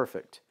 perfect,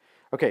 perfect.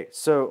 Okay,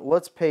 so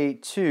let's pay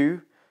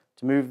 2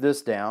 to move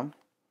this down.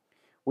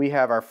 We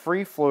have our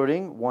free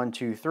floating 1,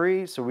 2,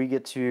 3. So we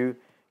get to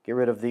get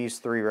rid of these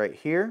 3 right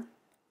here.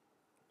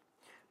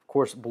 Of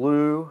course,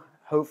 blue,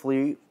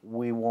 hopefully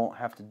we won't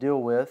have to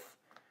deal with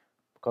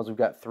because we've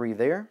got 3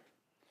 there.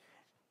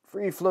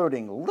 Free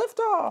floating, lift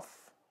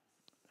off.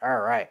 All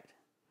right.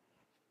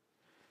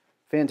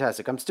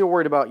 Fantastic. I'm still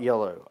worried about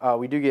yellow.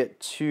 We do get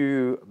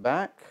 2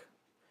 back.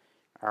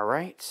 All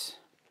right.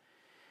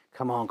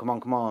 Come on, come on,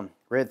 come on.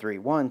 Red 3.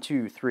 1,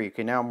 2, 3.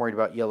 Okay, now I'm worried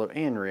about yellow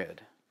and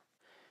red.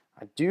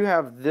 I do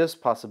have this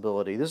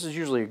possibility. This is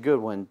usually a good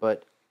one,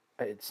 but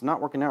it's not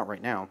working out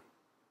right now.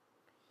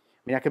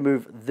 I mean, I can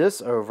move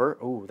this over.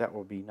 Oh, that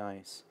would be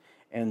nice.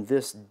 And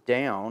this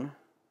down.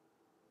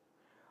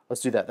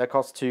 Let's do that. That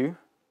costs 2.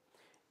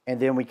 And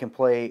then we can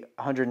play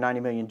 190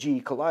 million G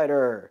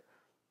Collider.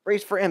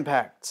 Brace for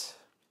impact.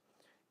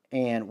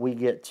 And we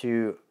get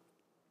to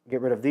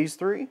Get rid of these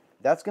 3.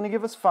 That's going to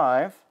give us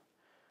 5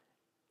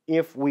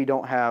 if we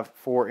don't have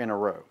 4 in a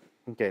row.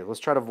 Okay, let's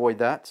try to avoid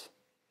that.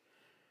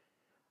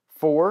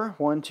 4,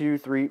 1, 2,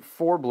 3,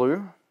 4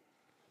 blue.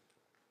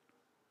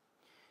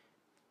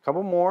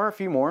 Couple more, a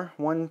few more.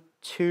 1,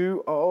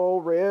 2, oh,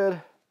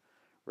 red.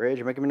 Red,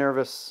 you're making me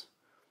nervous.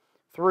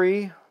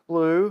 3,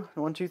 blue,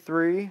 1, 2,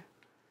 3.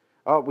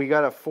 Oh, we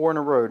got a 4 in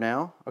a row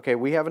now. Okay,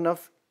 we have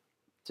enough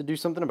to do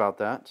something about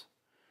that.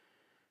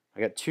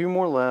 I got 2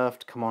 more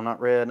left. Come on, not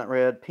red, not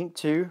red. Pink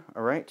 2,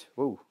 all right.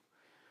 Whoa.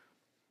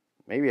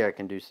 Maybe I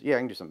can do, yeah, I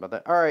can do something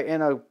about that. All right,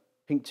 and a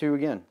pink 2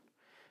 again.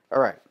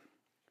 All right.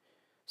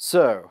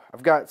 So,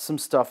 I've got some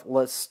stuff.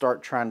 Let's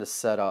start trying to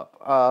set up.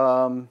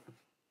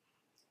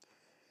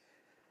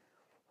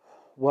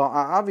 Well,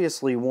 I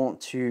obviously want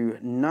to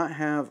not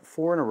have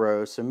 4 in a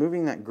row, so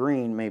moving that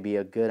green may be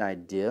a good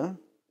idea.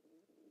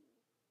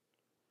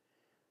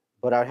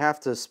 But I'd have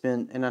to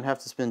spin, and I'd have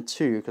to spin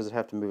 2 because I'd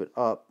have to move it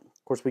up.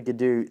 Of course, we could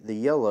do the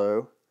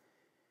yellow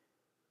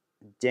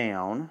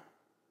down.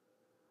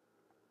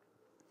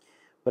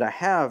 But I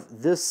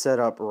have this set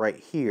up right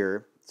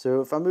here,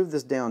 so if I move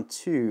this down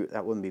 2,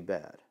 that wouldn't be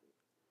bad.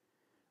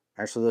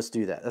 Actually, let's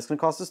do that. That's going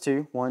to cost us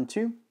 2. 1,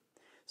 2.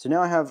 So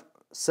now I have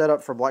set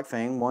up for Black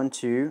Fang 1,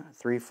 2,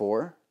 3,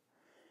 4.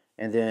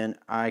 And then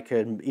I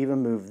could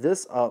even move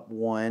this up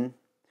 1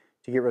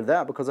 to get rid of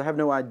that because I have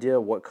no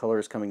idea what color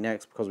is coming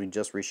next because we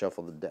just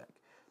reshuffled the deck.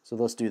 So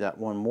let's do that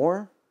one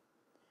more.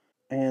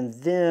 And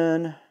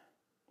then,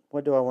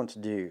 what do I want to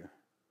do?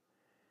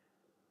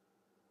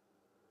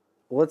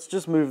 Let's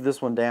just move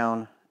this one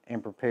down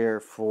and prepare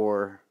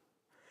for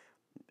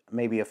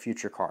maybe a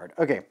future card.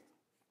 Okay,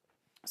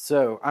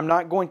 so I'm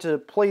not going to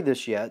play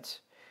this yet.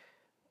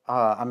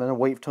 I'm going to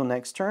wait till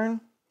next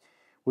turn.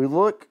 We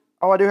look,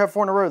 oh, I do have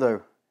 4 in a row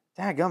though.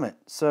 Dadgummit.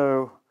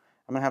 So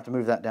I'm going to have to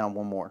move that down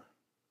 1 more,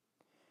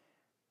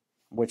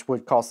 which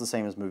would cost the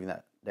same as moving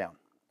that down.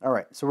 All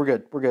right, so we're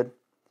good. We're good.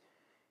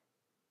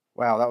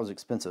 Wow, that was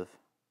expensive.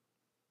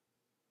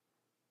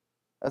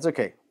 That's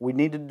okay. We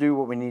need to do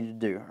what we need to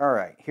do. All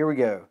right, here we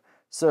go.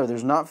 So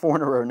there's not 4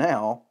 in a row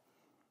now.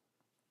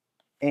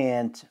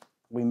 And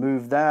we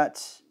move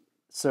that.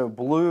 So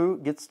blue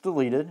gets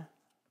deleted.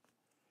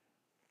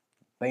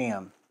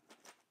 Bam.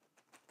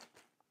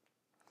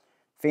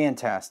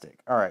 Fantastic.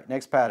 All right,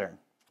 next pattern.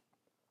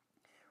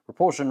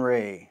 Repulsion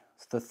ray.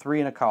 It's the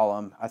 3 in a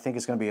column. I think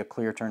it's going to be a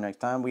clear turn next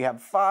time. We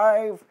have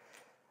 5.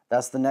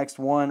 That's the next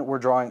one. We're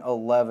drawing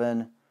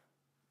 11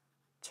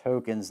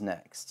 tokens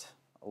next.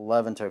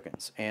 11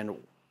 tokens. And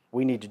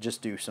we need to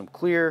just do some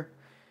clear.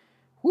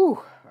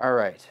 Whew. All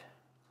right.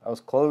 That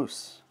was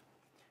close.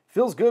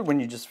 Feels good when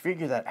you just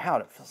figure that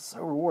out. It feels so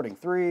rewarding.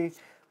 3,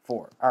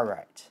 4. All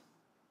right.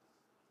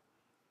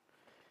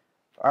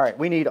 All right.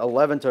 We need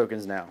 11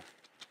 tokens now.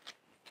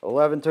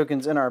 11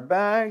 tokens in our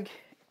bag.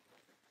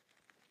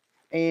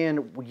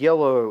 And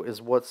yellow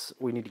is what's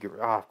we need to get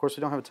rid of. Of course,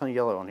 we don't have a ton of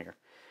yellow on here.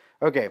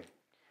 Okay.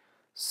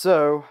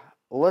 So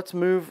let's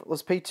move.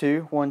 Let's pay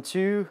 2. 1,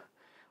 2.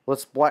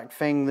 Let's Black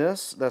Fang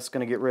this. That's going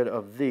to get rid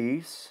of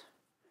these.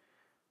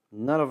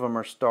 None of them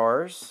are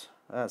stars.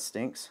 That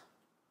stinks.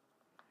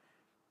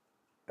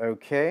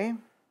 Okay.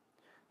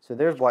 So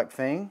there's Black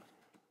Fang.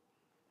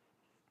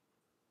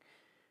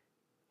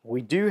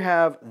 We do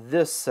have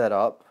this set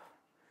up.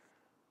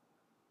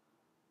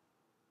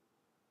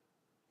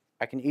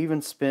 I can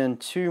even spin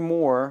 2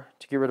 more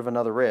to get rid of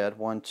another red.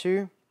 1,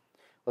 2.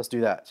 Let's do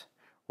that.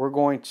 We're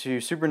going to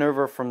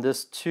Supernova from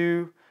this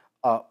 2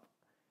 up.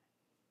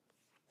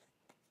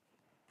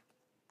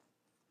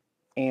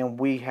 And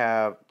we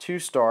have 2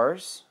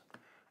 stars.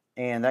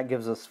 And that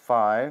gives us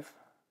 5.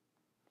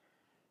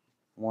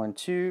 1,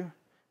 2.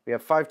 We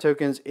have 5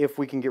 tokens if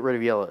we can get rid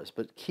of yellows.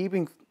 But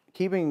keeping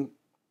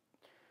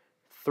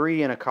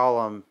 3 in a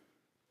column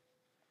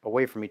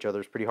away from each other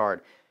is pretty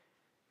hard.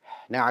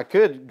 Now I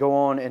could go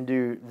on and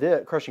do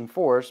the Crushing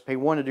Force, pay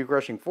 1 to do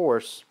Crushing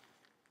Force,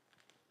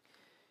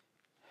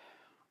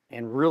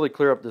 and really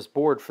clear up this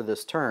board for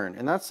this turn.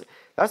 And that's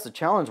the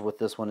challenge with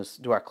this one is,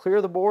 do I clear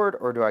the board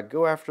or do I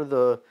go after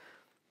the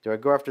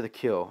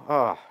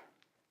kill?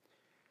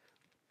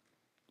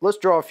 Let's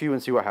draw a few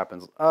and see what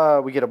happens.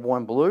 We get a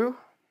 1 blue.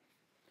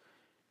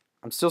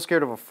 I'm still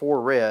scared of a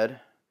 4 red.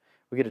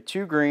 We get a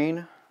 2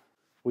 green.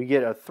 We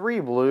get a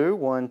 3 blue.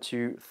 1,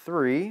 2,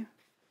 3.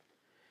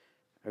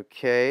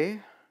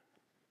 Okay.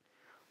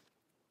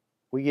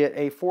 We get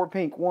a 4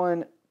 pink.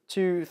 1,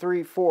 2,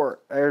 3, 4.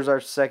 There's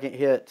our second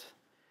hit.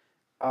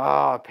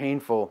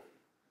 Painful.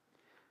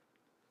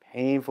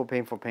 Painful,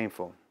 painful,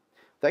 painful.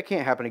 That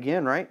can't happen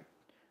again, right?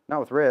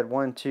 Not with red.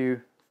 1,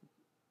 2.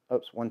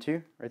 Oops, 1,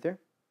 2, right there.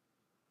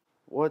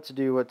 What to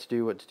do, what to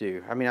do, what to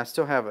do. I mean, I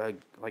still have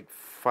like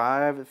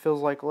 5, it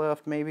feels like,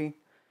 left, maybe.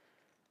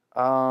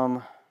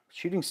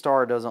 Shooting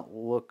star doesn't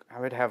look,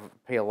 I would have to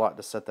pay a lot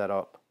to set that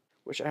up.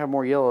 Wish I had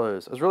more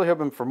yellows. I was really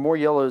hoping for more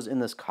yellows in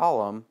this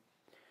column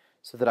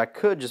so that I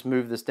could just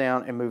move this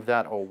down and move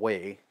that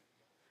away.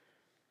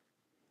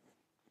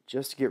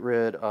 Just to get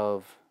rid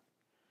of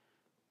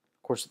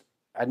course,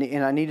 I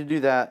need to do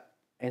that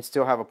and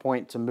still have a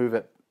point to move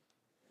it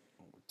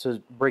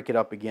to break it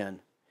up again.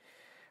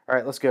 All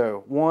right, let's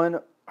go. One,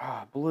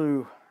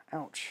 blue,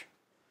 ouch.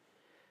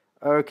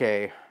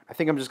 Okay, I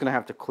think I'm just gonna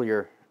have to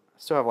clear. I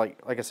still have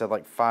like I said,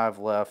 like 5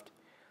 left.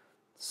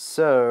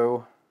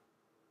 So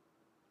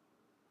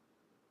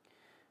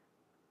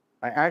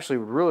I actually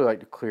would really like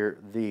to clear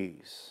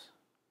these.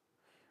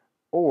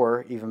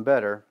 Or even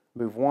better,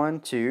 move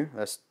 1, 2,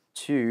 that's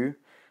 2.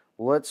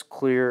 Let's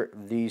clear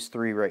these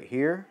 3 right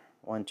here.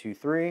 1, 2,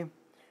 3.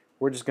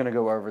 We're just gonna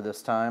go over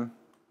this time.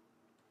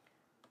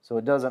 So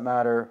it doesn't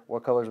matter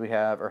what colors we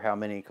have or how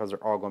many, because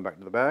they're all going back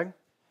to the bag.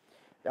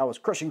 That was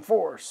crushing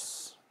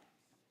force.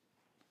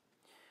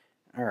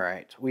 All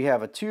right, we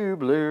have a 2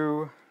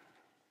 blue.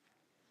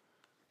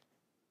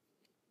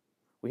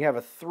 We have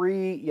a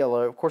 3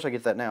 yellow. Of course I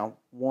get that now.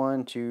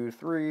 1, 2,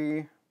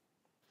 3.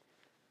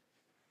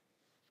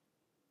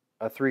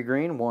 A 3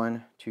 green.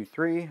 1, 2,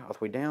 3. All the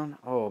way down.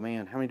 Oh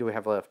man, how many do we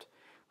have left?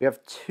 We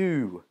have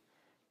 2.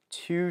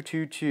 2,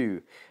 2,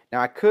 2.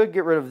 Now I could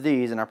get rid of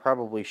these, and I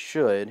probably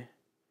should.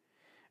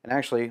 And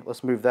actually,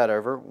 let's move that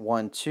over.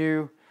 1,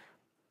 2.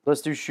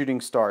 Let's do shooting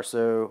star.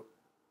 So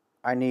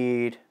I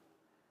need,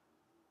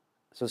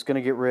 so it's going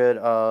to get rid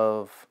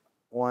of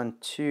 1,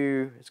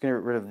 2. It's going to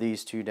get rid of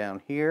these 2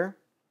 down here.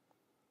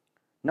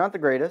 Not the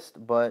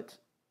greatest, but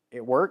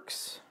it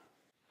works.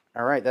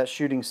 All right, that's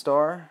shooting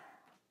star.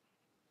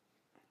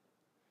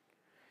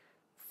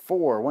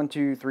 4. 1,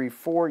 2, 3,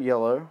 4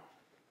 yellow.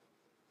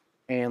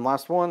 And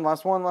last one,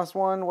 last one, last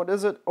one. What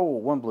is it? Oh,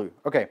 1 blue.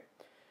 Okay.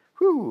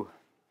 Whew.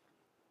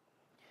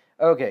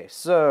 Okay,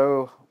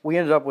 so we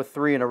ended up with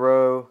 3 in a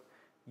row.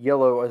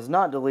 Yellow is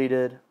not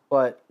deleted,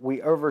 but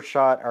we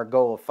overshot our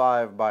goal of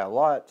 5 by a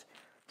lot.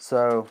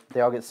 So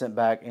they all get sent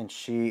back, and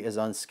she is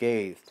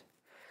unscathed.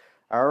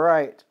 All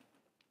right,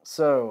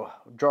 so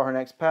draw her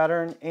next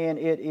pattern, and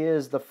it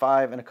is the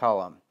 5 in a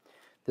column.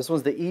 This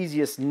one's the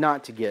easiest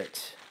not to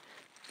get.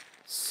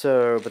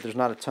 So, but there's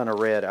not a ton of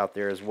red out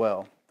there as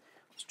well.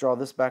 Let's draw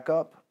this back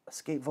up.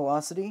 Escape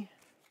velocity.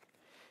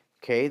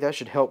 Okay, that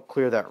should help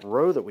clear that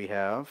row that we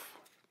have.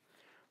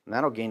 And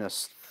that'll gain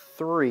us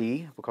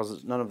 3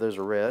 because none of those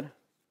are red.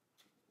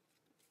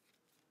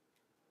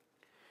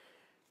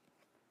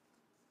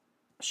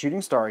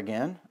 Shooting star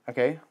again.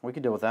 Okay, we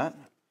could deal with that.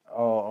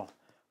 Oh,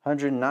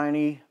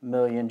 190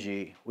 million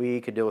G. We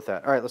could deal with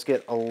that. All right, let's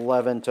get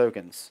 11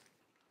 tokens.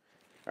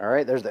 All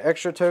right, there's the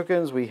extra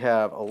tokens. We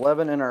have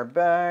 11 in our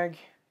bag.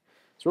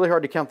 It's really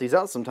hard to count these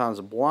out sometimes,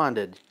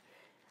 blinded.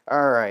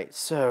 All right,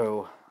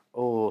 so,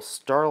 oh,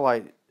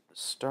 Starlight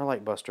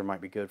Buster might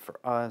be good for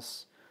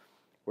us.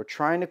 We're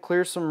trying to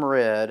clear some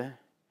red.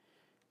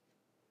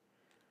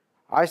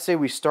 I say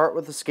we start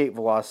with escape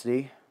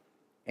velocity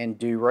and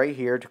do right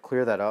here to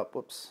clear that up.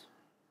 Whoops.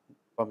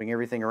 Bumping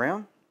everything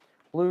around.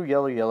 Blue,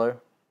 yellow,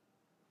 yellow.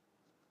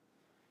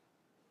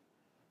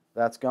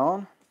 That's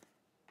gone.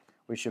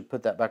 We should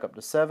put that back up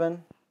to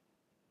 7.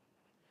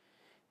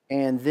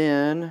 And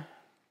then,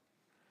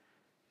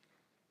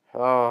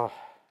 just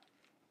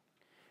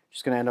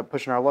going to end up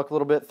pushing our luck a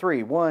little bit.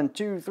 3. 1,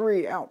 2,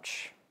 3.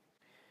 Ouch.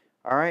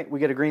 All right, we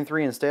get a green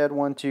 3 instead.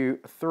 1, 2,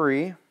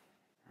 3. All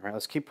right,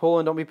 let's keep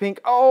pulling. Don't be pink.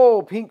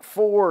 Oh, pink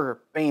 4.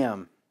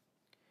 Bam.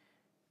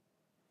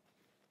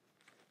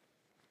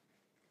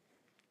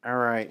 All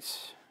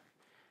right.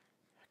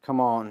 Come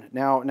on.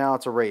 Now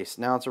it's a race.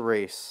 Now it's a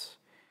race.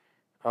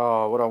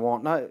 Oh, what I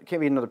want. Not, it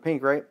can't be another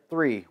pink, right?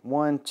 3.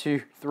 1,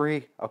 2,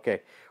 3.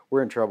 Okay,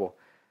 we're in trouble.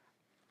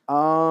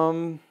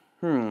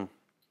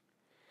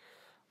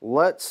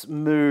 Let's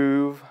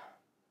move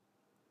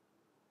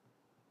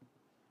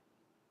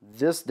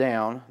this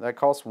down. That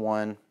costs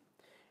 1.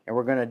 And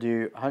we're going to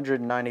do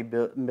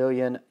 190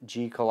 million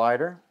G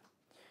collider.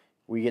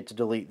 We get to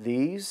delete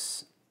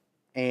these.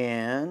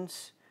 And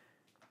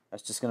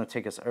that's just going to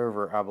take us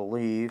over, I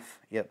believe.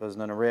 Yep, there's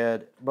none of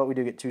red. But we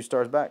do get 2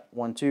 stars back.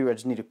 1, 2. I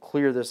just need to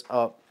clear this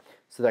up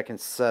so that I can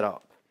set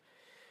up.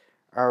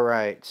 All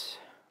right.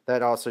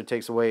 That also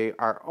takes away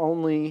our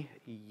only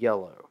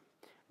yellow.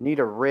 Need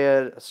a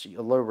red,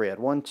 a low red.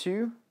 1,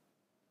 2.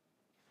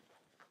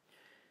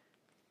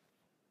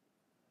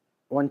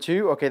 1,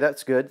 2. Okay,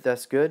 that's good.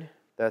 That's good.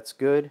 That's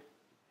good.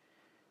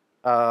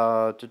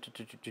 Okay,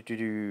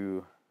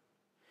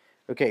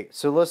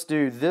 so let's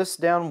do this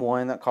down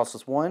 1. That costs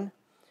us 1.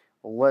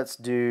 Let's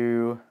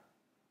do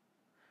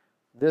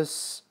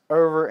this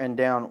over and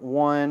down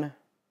 1.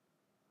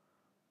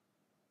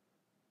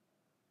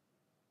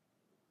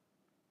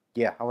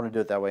 Yeah, I want to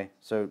do it that way.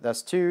 So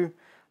that's 2.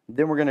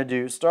 Then we're going to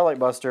do Starlight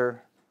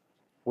Buster,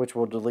 which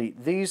will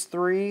delete these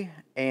 3,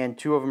 and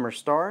 2 of them are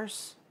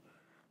stars.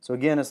 So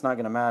again, it's not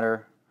going to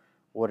matter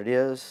what it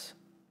is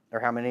or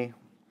how many.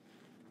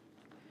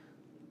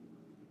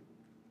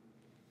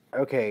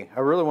 Okay, I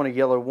really want a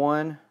yellow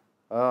 1.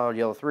 Oh,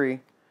 yellow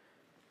 3.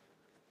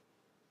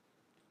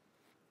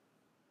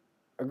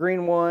 A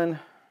green 1.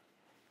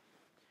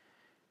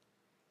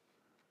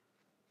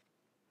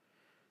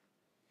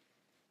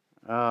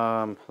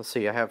 Let's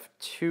see, I have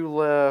 2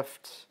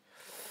 left.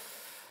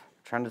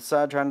 Trying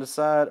to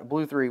decide. A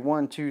blue 3.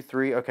 1, 2,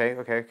 3.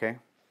 Okay.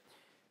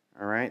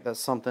 All right, that's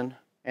something.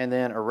 and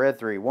then a red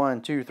 3.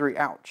 1, 2, 3,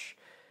 ouch.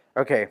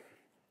 Okay,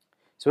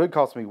 so it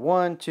cost me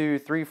 1, 2,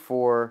 3,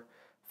 4,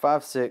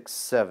 5, 6,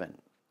 7.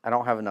 I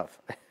don't have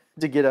enough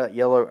to get a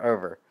yellow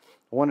over.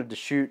 I wanted to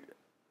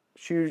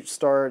shoot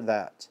star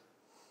that.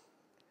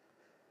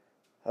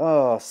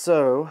 Oh,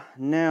 so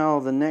now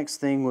the next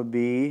thing would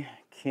be,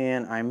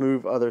 can I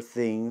move other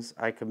things?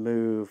 I could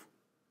move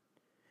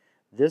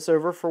this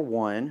over for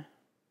 1,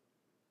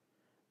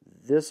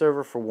 this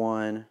over for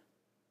 1.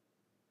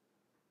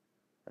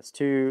 That's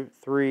 2,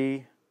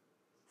 3,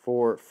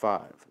 4,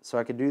 5. So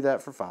I could do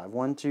that for 5.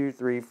 1, 2,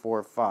 3,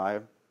 4,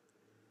 5.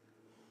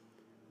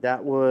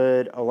 That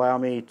would allow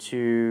me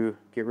to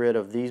get rid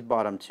of these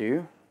bottom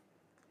 2.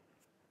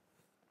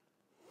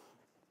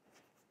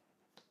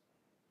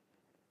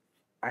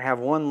 I have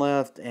 1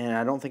 left, and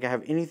I don't think I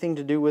have anything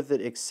to do with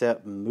it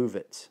except move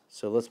it.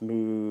 So let's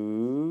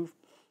move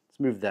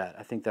that.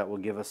 I think that will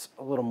give us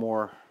a little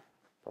more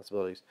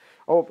possibilities.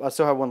 Oh, I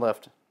still have 1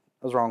 left.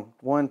 I was wrong.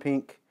 1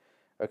 pink.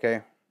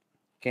 Okay.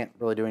 Can't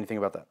really do anything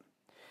about that.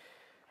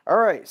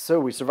 Alright, so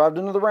we survived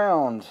another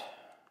round.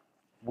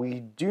 We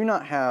do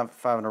not have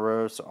 5 in a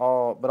row, so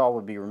all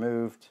would be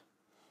removed.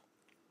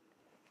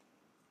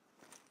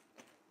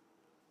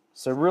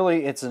 So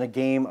really, it's in a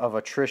game of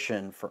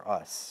attrition for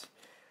us.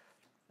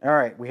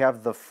 Alright, we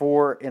have the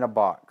 4 in a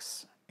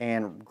box,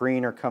 and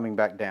green are coming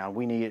back down.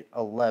 We need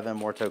 11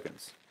 more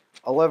tokens.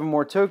 11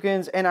 more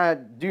tokens, and I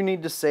do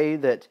need to say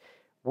that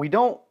we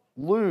don't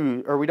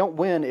lose, or we don't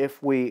win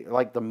if we,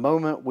 like the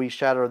moment we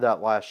shatter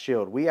that last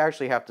shield. We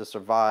actually have to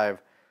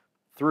survive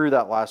through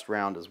that last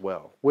round as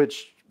well,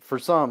 which for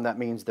some, that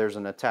means there's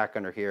an attack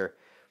under here.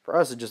 For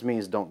us, it just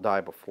means don't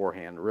die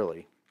beforehand,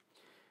 really.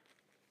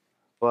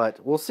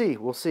 But we'll see,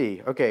 we'll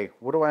see. Okay,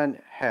 what do I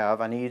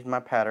have? I need my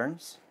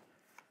patterns.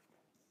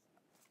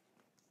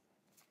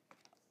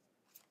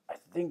 I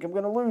think I'm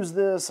going to lose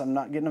this. I'm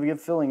not getting a good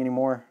feeling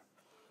anymore.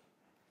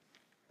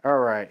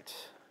 Alright,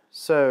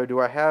 so do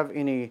I have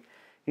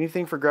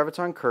anything for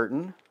Graviton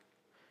Curtain?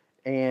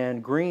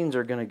 And greens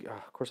are going to... Oh,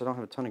 of course, I don't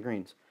have a ton of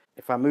greens.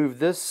 If I move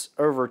this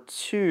over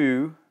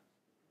 2,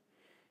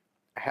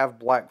 I have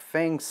Black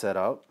Fang set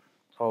up.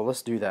 Oh,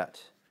 let's do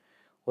that.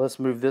 Let's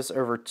move this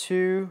over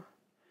 2,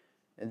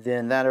 and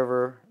then that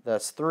over,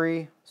 that's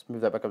 3. Let's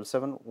move that back up to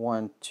 7.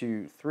 1,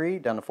 2, 3,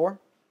 down to 4.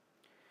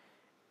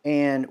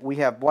 And we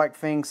have Black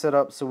Fang set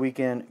up so we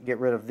can get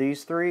rid of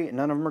these 3.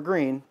 None of them are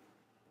green.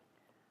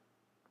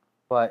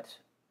 But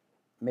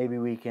maybe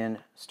we can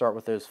start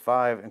with those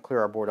 5 and clear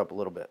our board up a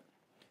little bit.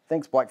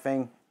 Thanks, Black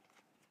Fang.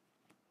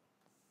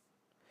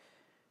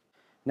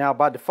 Now,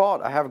 by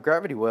default, I have a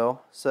Gravity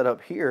Well set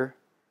up here.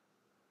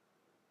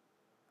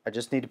 I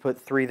just need to put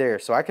 3 there.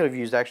 So I could have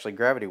used actually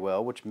Gravity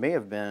Well, which may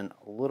have been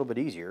a little bit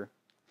easier.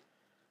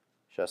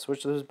 Should I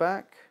switch those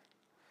back?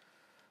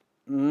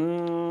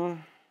 No,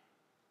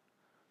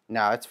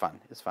 it's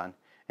fine. It's fine.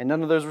 And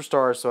none of those were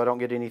stars, so I don't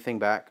get anything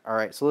back. All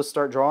right, so let's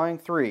start drawing.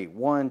 3.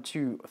 1,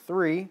 2,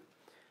 3.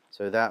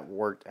 So that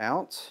worked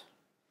out.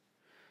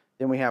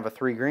 Then we have a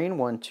 3 green.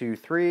 1, 2,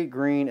 3.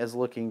 Green is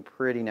looking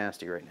pretty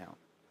nasty right now.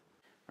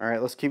 All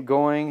right, let's keep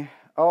going.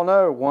 Oh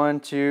no,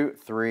 1, 2,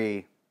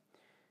 3.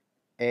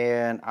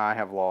 And I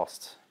have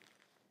lost.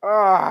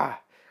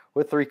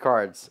 With 3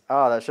 cards.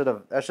 That should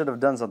have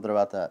done something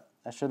about that.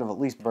 I should have at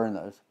least burned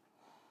those.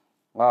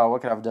 Wow,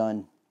 what could I have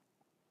done?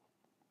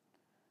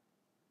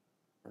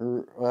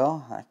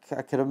 Well,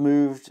 I could have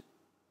moved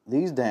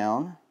these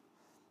down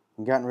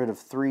and gotten rid of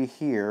 3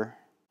 here.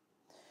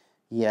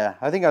 Yeah,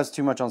 I think I was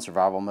too much on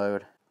survival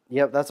mode.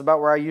 Yep, that's about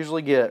where I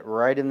usually get,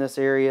 right in this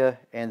area,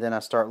 and then I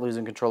start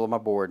losing control of my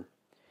board.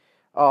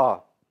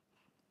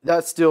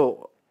 That's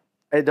still,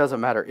 it doesn't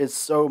matter. It's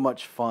so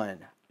much fun.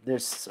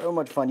 There's so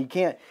much fun. You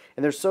can't,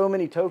 and there's so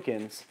many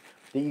tokens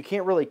that you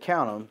can't really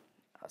count them.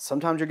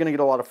 Sometimes you're going to get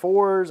a lot of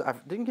 4s. I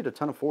didn't get a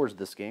ton of 4s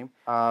this game,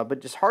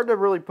 but it's hard to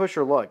really push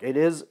your luck. It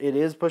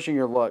is pushing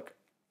your luck,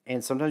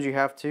 and sometimes you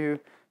have to,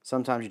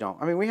 sometimes you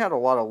don't. I mean, we had a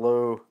lot of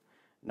low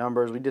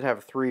numbers. We did have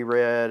a 3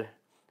 red,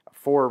 a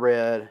 4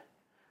 red.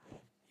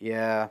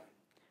 Yeah,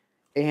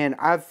 and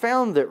I've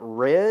found that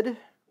red,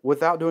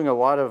 without doing a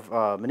lot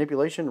of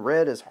manipulation,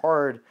 red is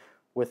hard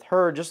with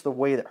her, just the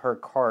way that her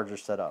cards are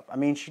set up. I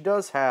mean, she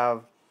does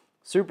have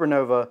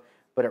Supernova,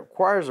 but it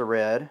requires a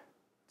red,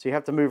 so you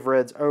have to move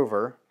reds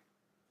over.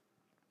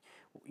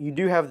 You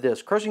do have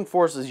this. Crushing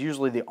Force is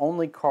usually the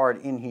only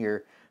card in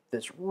here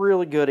that's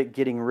really good at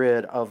getting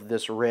rid of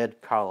this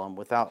red column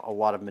without a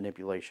lot of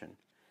manipulation.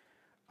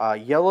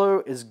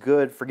 Yellow is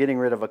good for getting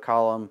rid of a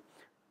column,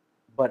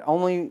 but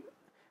only...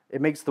 It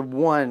makes the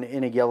 1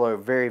 in a yellow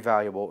very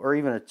valuable, or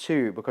even a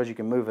 2, because you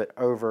can move it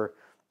over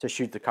to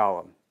shoot the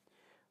column.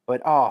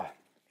 But,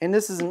 and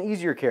this is an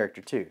easier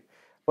character too.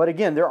 But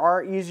again, there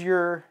are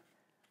easier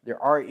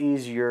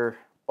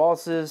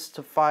bosses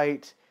to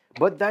fight,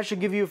 but that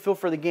should give you a feel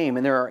for the game.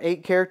 And there are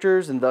 8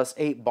 characters and thus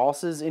 8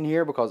 bosses in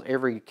here, because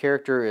every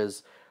character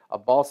is a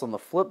boss on the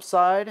flip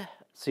side.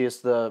 See, it's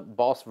the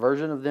boss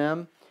version of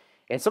them.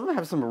 And some of them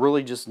have some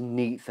really just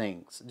neat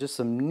things. Just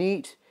some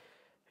neat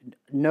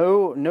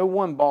no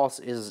one boss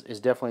is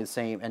definitely the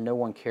same, and no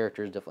one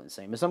character is definitely the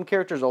same. And some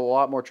characters are a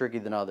lot more tricky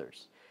than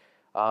others.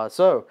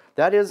 So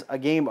that is a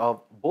game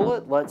of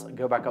Bullet. Let's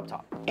go back up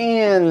top.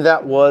 And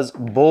that was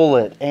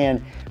Bullet.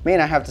 And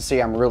man, I have to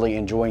say I'm really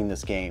enjoying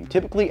this game.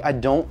 Typically, I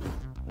don't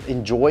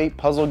enjoy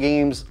puzzle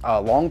games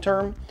long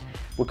term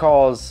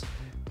because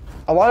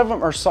a lot of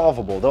them are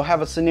solvable. They'll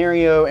have a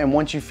scenario, and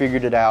once you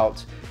figured it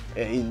out,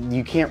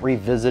 you can't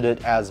revisit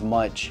it as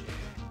much.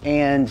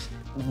 And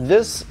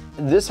this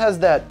has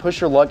that push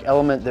your luck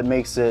element that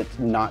makes it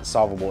not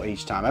solvable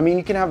each time. I mean,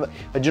 you can have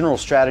a general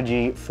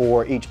strategy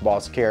for each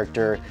boss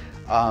character,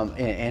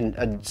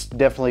 and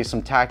definitely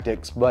some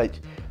tactics, but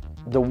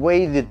the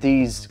way that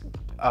these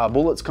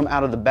bullets come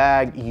out of the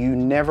bag, you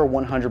never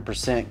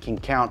 100% can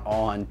count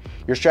on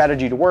your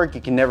strategy to work.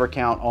 You can never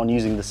count on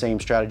using the same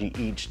strategy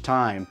each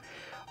time.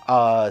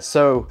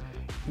 So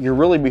you're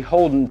really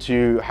beholden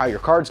to how your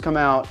cards come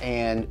out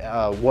and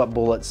what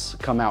bullets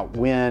come out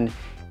when,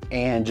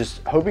 and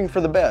just hoping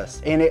for the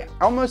best. And it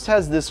almost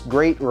has this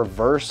great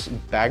reverse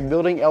bag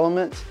building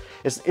element.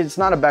 It's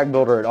not a bag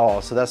builder at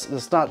all, so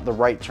that's not the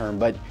right term,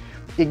 but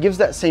it gives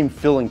that same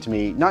feeling to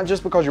me, not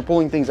just because you're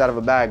pulling things out of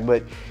a bag,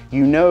 but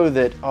you know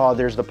that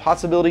there's the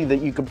possibility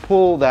that you could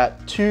pull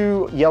that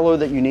 2 yellow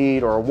that you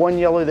need or 1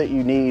 yellow that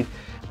you need,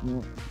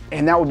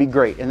 and that would be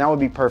great, and that would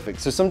be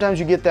perfect. So sometimes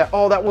you get that,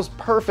 oh, that was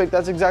perfect,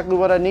 that's exactly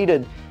what I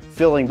needed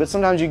feeling, but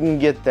sometimes you can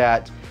get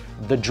that,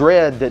 the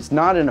dread that's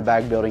not in a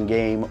bag building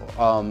game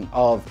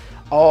of,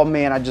 oh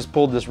man, I just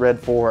pulled this red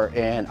 4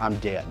 and I'm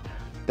dead.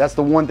 That's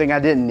the one thing I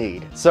didn't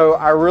need. So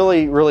I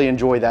really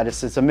enjoy that.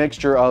 It's a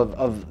mixture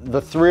of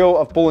the thrill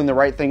of pulling the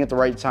right thing at the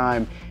right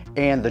time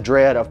and the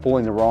dread of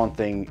pulling the wrong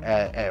thing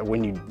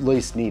when you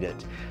least need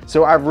it.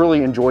 So I've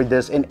really enjoyed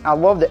this, and I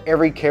love that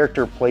every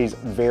character plays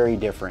very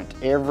different.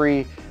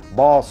 Every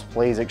boss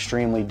plays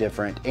extremely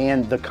different,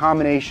 and the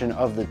combination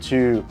of the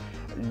two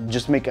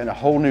just making a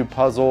whole new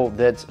puzzle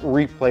that's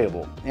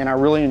replayable, and I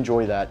really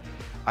enjoy that.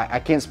 I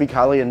can't speak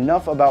highly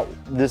enough about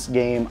this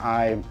game.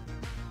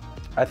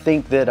 I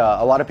think that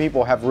a lot of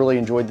people have really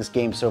enjoyed this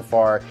game so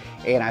far,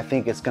 and I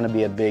think it's going to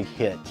be a big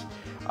hit.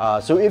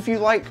 So if you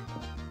like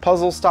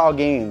puzzle style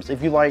games,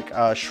 if you like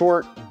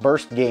short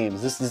burst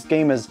games, this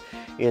game is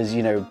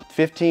you know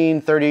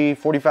 15, 30,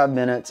 45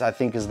 minutes I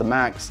think is the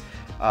max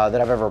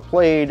that I've ever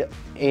played,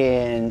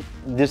 and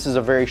this is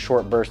a very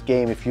short burst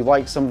game. If you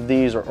like some of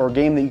these, or a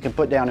game that you can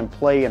put down and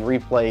play and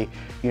replay,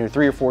 you know,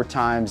 3 or 4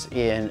 times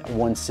in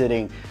one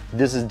sitting,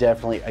 this is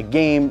definitely a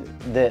game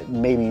that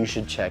maybe you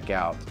should check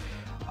out.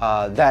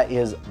 That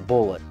is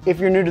Bullet. If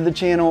you're new to the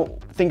channel,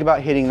 think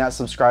about hitting that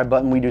subscribe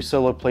button. We do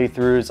solo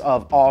playthroughs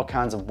of all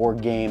kinds of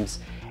board games,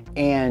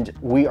 and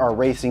we are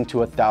racing to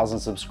 1,000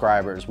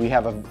 subscribers. We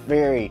have a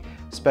very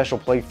special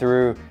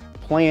playthrough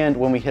planned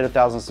when we hit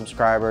 1,000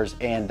 subscribers,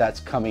 and that's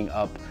coming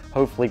up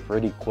hopefully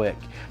pretty quick.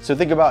 So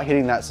think about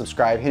hitting that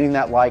subscribe, hitting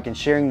that like, and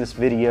sharing this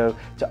video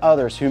to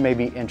others who may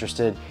be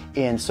interested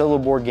in solo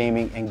board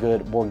gaming and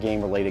good board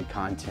game related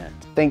content.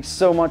 Thanks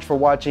so much for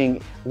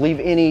watching. Leave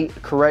any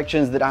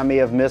corrections that I may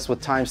have missed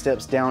with time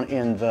steps down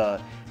in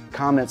the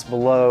comments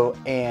below,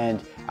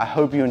 and I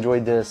hope you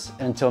enjoyed this.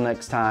 Until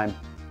next time,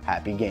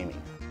 happy gaming.